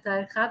להגיד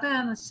שאתה אחד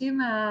האנשים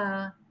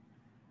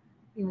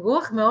עם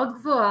רוח מאוד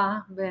גבוהה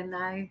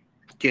בעיניי.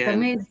 כן.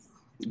 תמיד.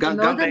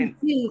 מאוד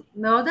אמיתי,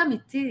 מאוד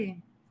אמיתי.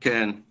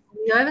 כן.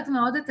 אני אוהבת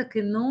מאוד את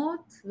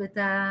הכנות ואת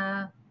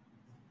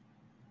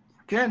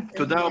כן,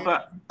 תודה רבה.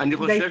 אני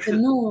חושב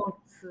בהתכנות,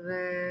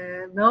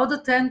 ומאוד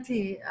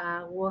אותנטי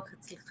הרוח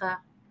אצלך.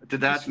 את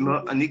יודעת,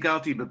 אני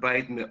גרתי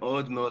בבית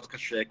מאוד מאוד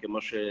קשה,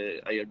 כמו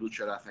שהילדות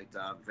שלך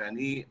הייתה,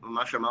 ואני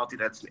ממש אמרתי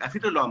לעצמי,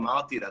 אפילו לא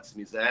אמרתי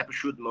לעצמי, זה היה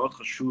פשוט מאוד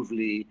חשוב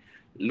לי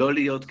לא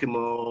להיות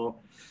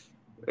כמו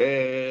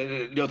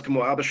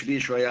אבא שלי,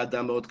 שהוא היה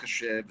אדם מאוד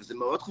קשה, וזה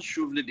מאוד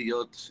חשוב לי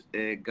להיות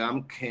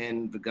גם כן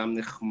וגם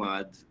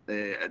נחמד.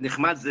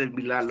 נחמד זה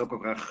מילה לא כל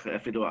כך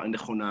אפילו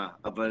נכונה,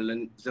 אבל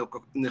זה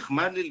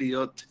נחמד לי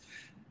להיות,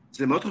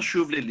 זה מאוד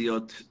חשוב לי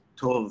להיות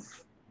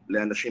טוב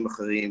לאנשים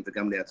אחרים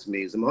וגם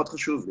לעצמי, זה מאוד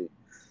חשוב לי.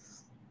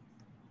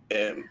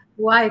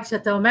 וואי,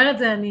 כשאתה אומר את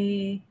זה,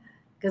 אני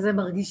כזה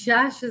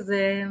מרגישה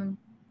שזה,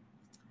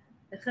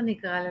 איך אני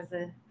אקרא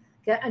לזה?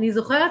 אני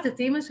זוכרת את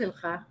אמא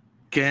שלך.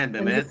 כן,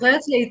 באמת. אני זוכרת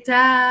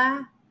שהייתה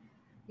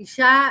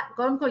אישה,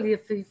 קודם כל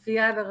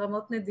יפהפייה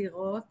ברמות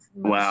נדירות,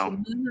 וואו.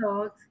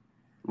 מאוד.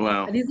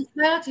 וואו. אני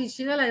זוכרת שהיא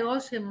השאירה עליי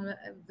רושם,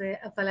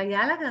 אבל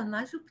היה לה גם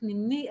משהו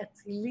פנימי,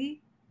 אצילי.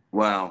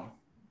 וואו.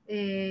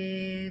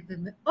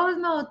 ומאוד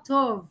מאוד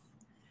טוב.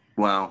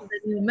 וואו.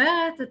 ואני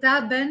אומרת, אתה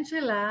הבן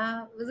שלה,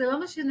 וזה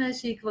לא משנה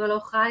שהיא כבר לא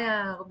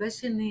חיה הרבה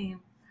שנים,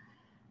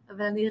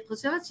 אבל אני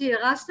חושבת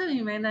שירשת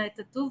ממנה את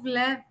הטוב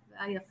לב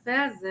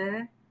היפה הזה,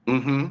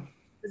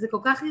 וזה כל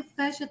כך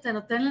יפה שאתה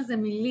נותן לזה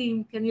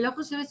מילים, כי אני לא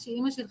חושבת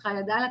שאימא שלך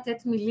ידעה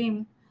לתת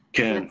מילים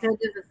לתדר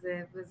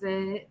הזה, וזה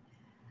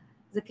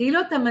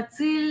כאילו אתה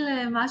מציל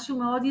משהו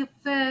מאוד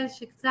יפה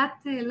שקצת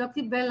לא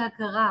קיבל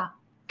הכרה.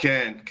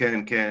 כן, כן,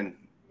 כן.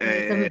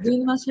 אתה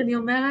מבין מה שאני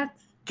אומרת?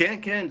 כן,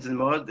 כן, זה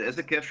מאוד,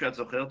 איזה כיף שאת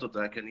זוכרת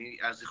אותה, כי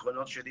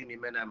הזיכרונות שלי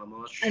ממנה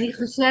ממש... אני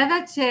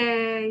חושבת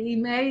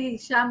שאם אי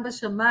שם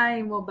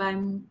בשמיים, או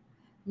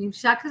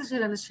בממשק הזה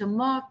של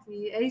הנשמות,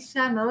 היא אי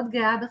שם מאוד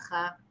גאה בך.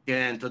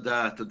 כן,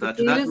 תודה, תודה.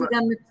 כאילו זה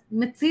גם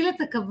מציל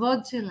את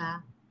הכבוד שלה.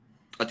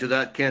 את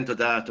יודעת, כן,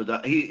 תודה.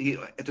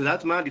 את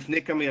יודעת מה?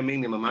 לפני כמה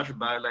ימים היא ממש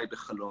באה אליי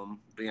בחלום,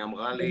 והיא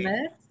אמרה לי...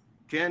 באמת?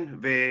 כן,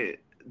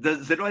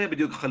 וזה לא היה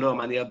בדיוק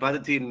חלום, אני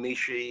עבדתי עם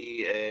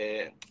מישהי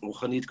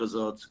רוחנית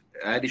כזאת,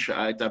 היה לי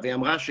שעה איתה, והיא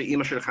אמרה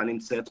שאימא שלך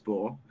נמצאת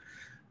פה,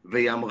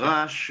 והיא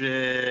אמרה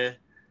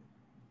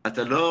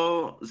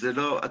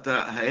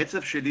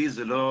העצב שלי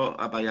זה לא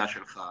הבעיה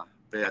שלך,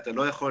 ואתה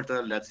לא יכולת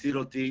להציל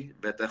אותי,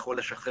 ואתה יכול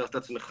לשחרר את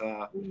עצמך,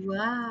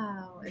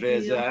 וואו, איזה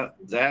וזה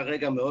יופי. היה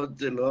רגע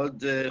מאוד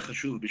מאוד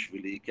חשוב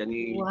בשבילי, כי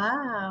אני...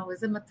 וואו,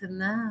 איזה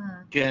מתנה.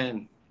 כן,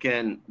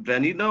 כן,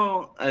 ואני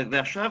לא...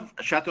 ועכשיו,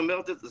 שאת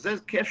אומרת, זה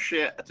כיף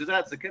את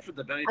יודעת, זה כיף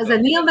לדבר איתך. אז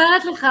אני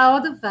אומרת לך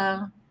עוד דבר,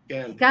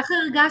 כן, כי ככה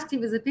הרגשתי,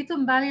 וזה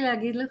פתאום בא לי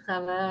להגיד לך,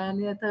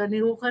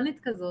 ואני רוחנית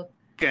כזאת,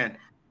 כן,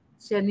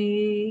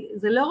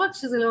 זה לא רק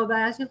שזה לא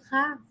הבעיה שלך,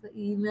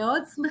 היא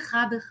מאוד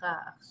שמחה בך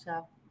עכשיו.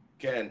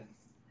 כן.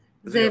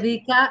 זה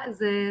בעיקר,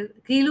 זה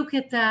כאילו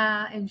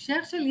כתה המשך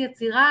של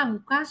יצירה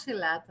עמוקה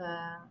שלה, אתה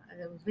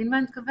מבין מה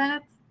אני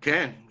מתכוונת?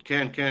 כן,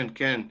 כן, כן,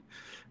 כן.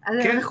 אז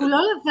כן. אנחנו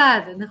לא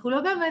לבד, אנחנו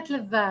לא באמת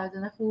לבד,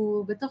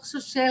 אנחנו בתוך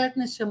שושלת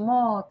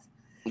נשמות.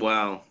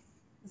 וואו.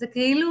 זה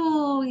כאילו,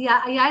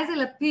 היה איזה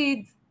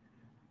לפיד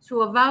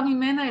שהוא עבר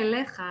ממנה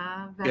אליך,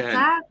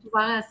 ואתה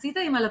כבר עשית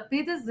עם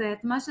הלפיד הזה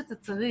את מה שאתה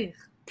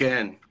צריך.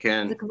 כן,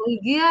 כן. זה כבר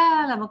הגיע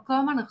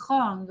למקום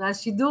הנכון,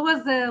 והשידור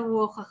הזה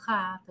הוא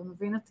הוכחה, אתה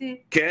מבין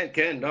אותי? כן,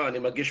 כן, לא, אני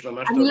מרגיש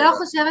ממש טוב. אני לא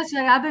חושבת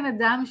שהיה בן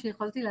אדם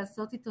שיכולתי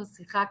לעשות איתו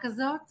שיחה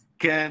כזאת.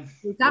 כן.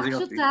 כל כך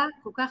פשוטה,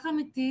 כל כך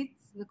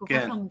אמיתית, וכל כך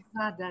כן.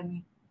 עמוקה,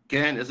 דני.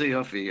 כן, איזה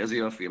יופי, איזה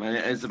יופי.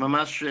 זה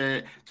ממש,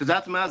 את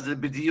יודעת מה? זה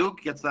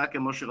בדיוק יצא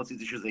כמו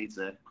שרציתי שזה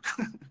יצא.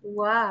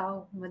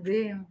 וואו,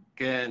 מדהים.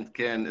 כן,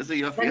 כן, איזה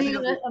יופי. אני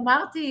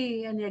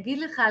אמרתי, אני אגיד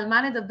לך על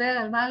מה נדבר,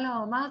 על מה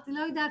לא, אמרתי, לא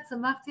יודעת,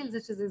 שמחתי על זה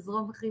שזה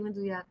יזרום הכי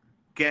מדויק.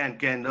 כן,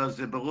 כן, לא,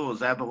 זה ברור,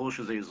 זה היה ברור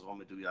שזה יזרום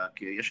מדויק,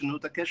 כי יש לנו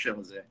את הקשר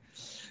הזה.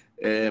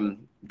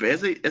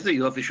 ואיזה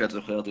יופי שאת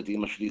זוכרת את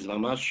אמא שלי, זה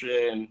ממש,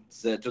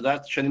 את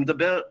יודעת, כשאני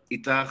מדבר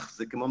איתך,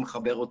 זה כמו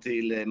מחבר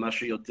אותי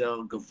למשהו יותר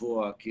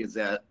גבוה, כי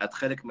את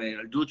חלק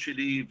מהילדות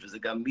שלי, וזה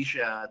גם מי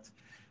שאת,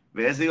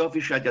 ואיזה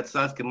יופי שאת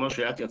יצאת כמו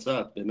שאת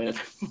יצאת, באמת.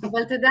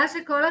 אבל תדע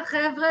שכל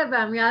החבר'ה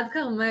בעמיעד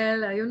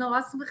כרמל היו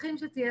נורא שמחים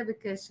שתהיה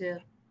בקשר.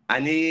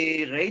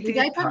 אני ראיתי...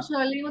 מדי פעם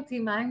שואלים אותי,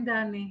 מה עם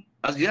דני?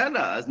 אז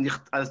יאללה,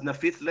 אז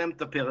נפיץ להם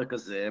את הפרק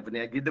הזה,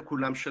 ואני אגיד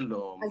לכולם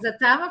שלום. אז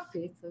אתה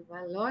מפיץ, אבל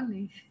לא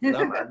אני.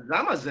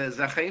 למה?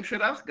 זה החיים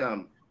שלך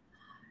גם.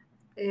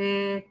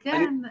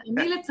 כן,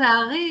 אני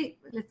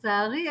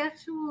לצערי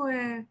איכשהו,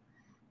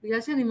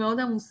 בגלל שאני מאוד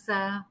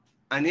עמוסה.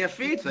 אני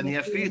אפיץ.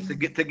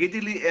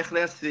 תגידי לי איך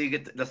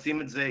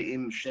לשים את זה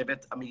עם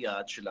שבט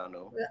עמיעד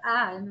שלנו.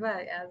 אין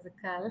בעיה, זה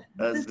קל.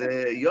 אז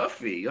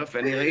יופי.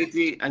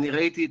 אני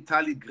ראיתי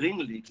טלי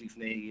גרינליק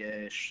לפני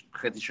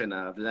חצי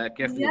שנה, וזה היה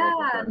כיף לראות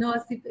אותה. נו,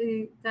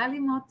 טלי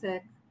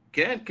מותק.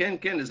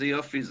 כן, איזה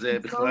יופי, זה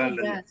בכלל...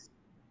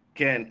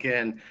 כן.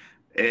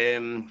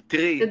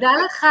 תראי... תדע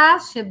לך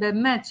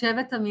שבאמת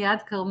שבט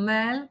עמיעד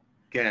כרמל,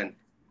 כן.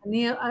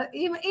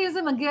 אם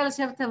זה מגיע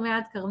לשבט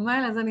עמיעד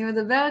כרמל, אז אני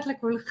מדברת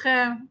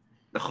לכולכם.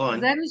 נכון.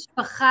 זה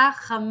משפחה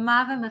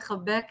חמה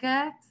ומחבקת.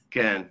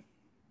 כן.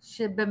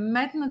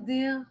 שבאמת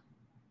נדיר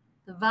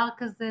דבר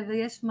כזה,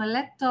 ויש מלא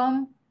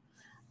תום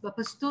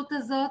בפשטות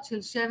הזאת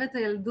של שבט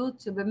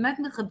הילדות, שבאמת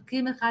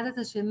מחבקים אחד את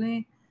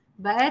השני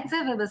בעצב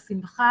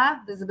ובשמחה,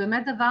 וזה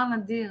באמת דבר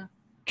נדיר.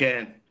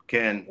 כן,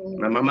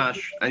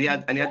 ממש.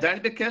 אני עדיין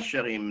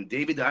בקשר עם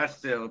דיוויד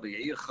אסטר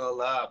ויאיר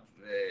חלב,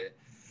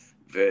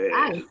 יפה.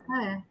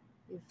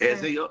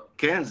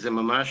 כן, זה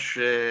ממש,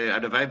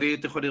 הלוואי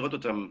והיית יכול לראות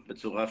אותם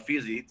בצורה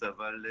פיזית,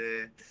 אבל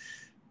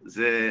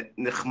זה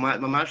נחמד,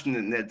 ממש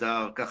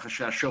נהדר, ככה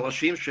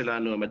שהשורשים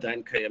שלנו הם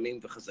עדיין קיימים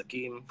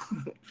וחזקים.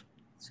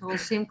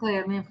 שורשים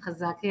קיימים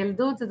חזק,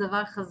 ילדות זה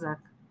דבר חזק.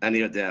 אני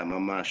יודע,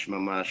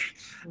 ממש.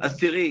 אז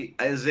תראי,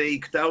 זה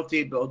יקטע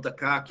אותי בעוד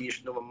דקה, כי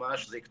יש לנו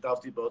ממש, זה יקטע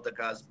אותי בעוד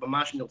דקה, אז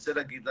ממש אני רוצה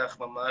להגיד לך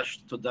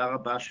ממש תודה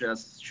רבה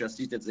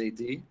שעשית את זה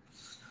איתי.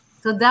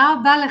 תודה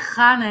רבה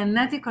לך,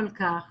 נהניתי כל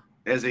כך.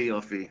 איזה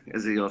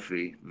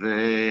יופי.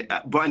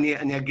 ובוא,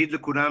 אני אגיד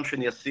לכולם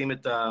שאני אשים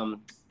את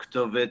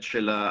הכתובת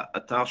של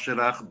האתר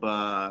שלך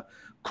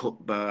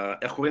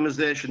איך קוראים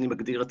לזה, שאני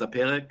מגדיר את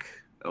הפרק,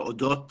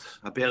 אודות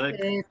הפרק?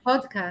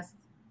 פודקאסט.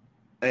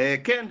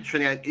 כן, איך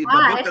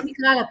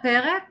נקרא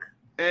לפרק?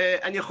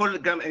 אני יכול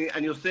גם,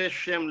 אני עושה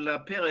שם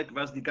לפרק,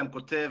 ואז אני גם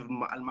כותב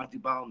על מה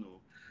דיברנו.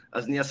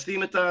 אז אני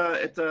אשים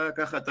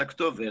ככה את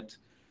הכתובת,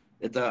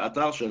 את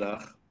האתר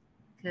שלך.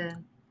 כן.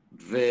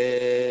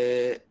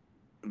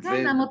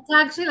 כן,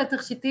 המותג של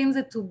התכשיטים זה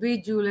to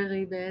be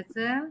jewelry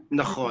בעצם.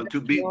 נכון, to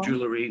be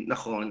jewelry,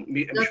 נכון,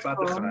 משפט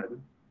אחד.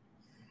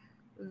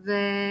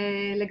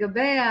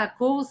 ולגבי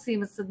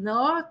הקורסים,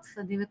 הסדנאות,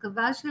 אני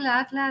מקווה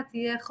שלאט לאט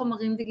יהיה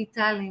חומרים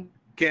דיגיטליים.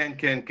 כן.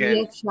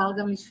 יהיה אפשר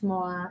גם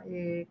לשמוע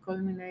כל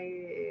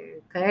מיני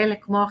כאלה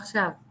כמו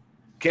עכשיו.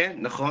 כן,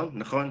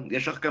 נכון.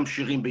 יש לך גם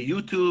שירים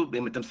ביוטיוב,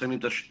 אם אתם שמים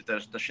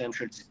את השם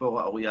של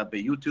ציפורה אוריה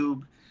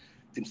ביוטיוב,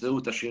 תמצאו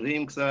את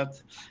השירים קצת.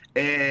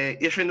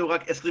 יש לנו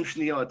רק 20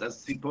 שניות,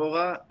 אז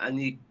ציפורה,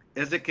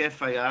 איזה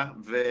כיף היה,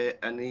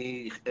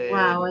 ואני...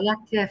 וואו, היה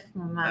כיף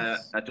ממש.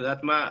 את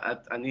יודעת מה?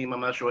 אני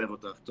ממש אוהב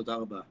אותך, תודה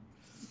רבה.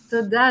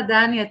 תודה,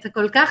 דני, אתה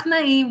כל כך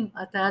נעים,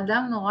 אתה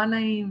אדם נורא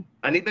נעים.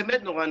 אני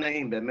באמת נורא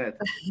נעים, באמת.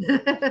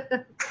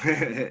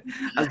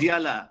 אז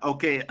יאללה,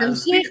 אוקיי.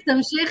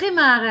 תמשיך עם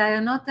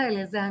הרעיונות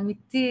האלה, זה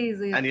אמיתי,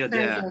 זה אני יפה,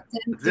 יודע.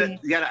 זה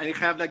אותנטי. יאללה, אני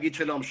חייב להגיד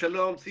שלום.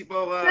 שלום,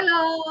 ציפורה.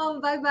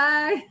 שלום, ביי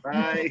ביי.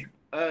 ביי.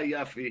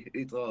 יפי,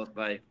 להתראות,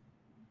 ביי.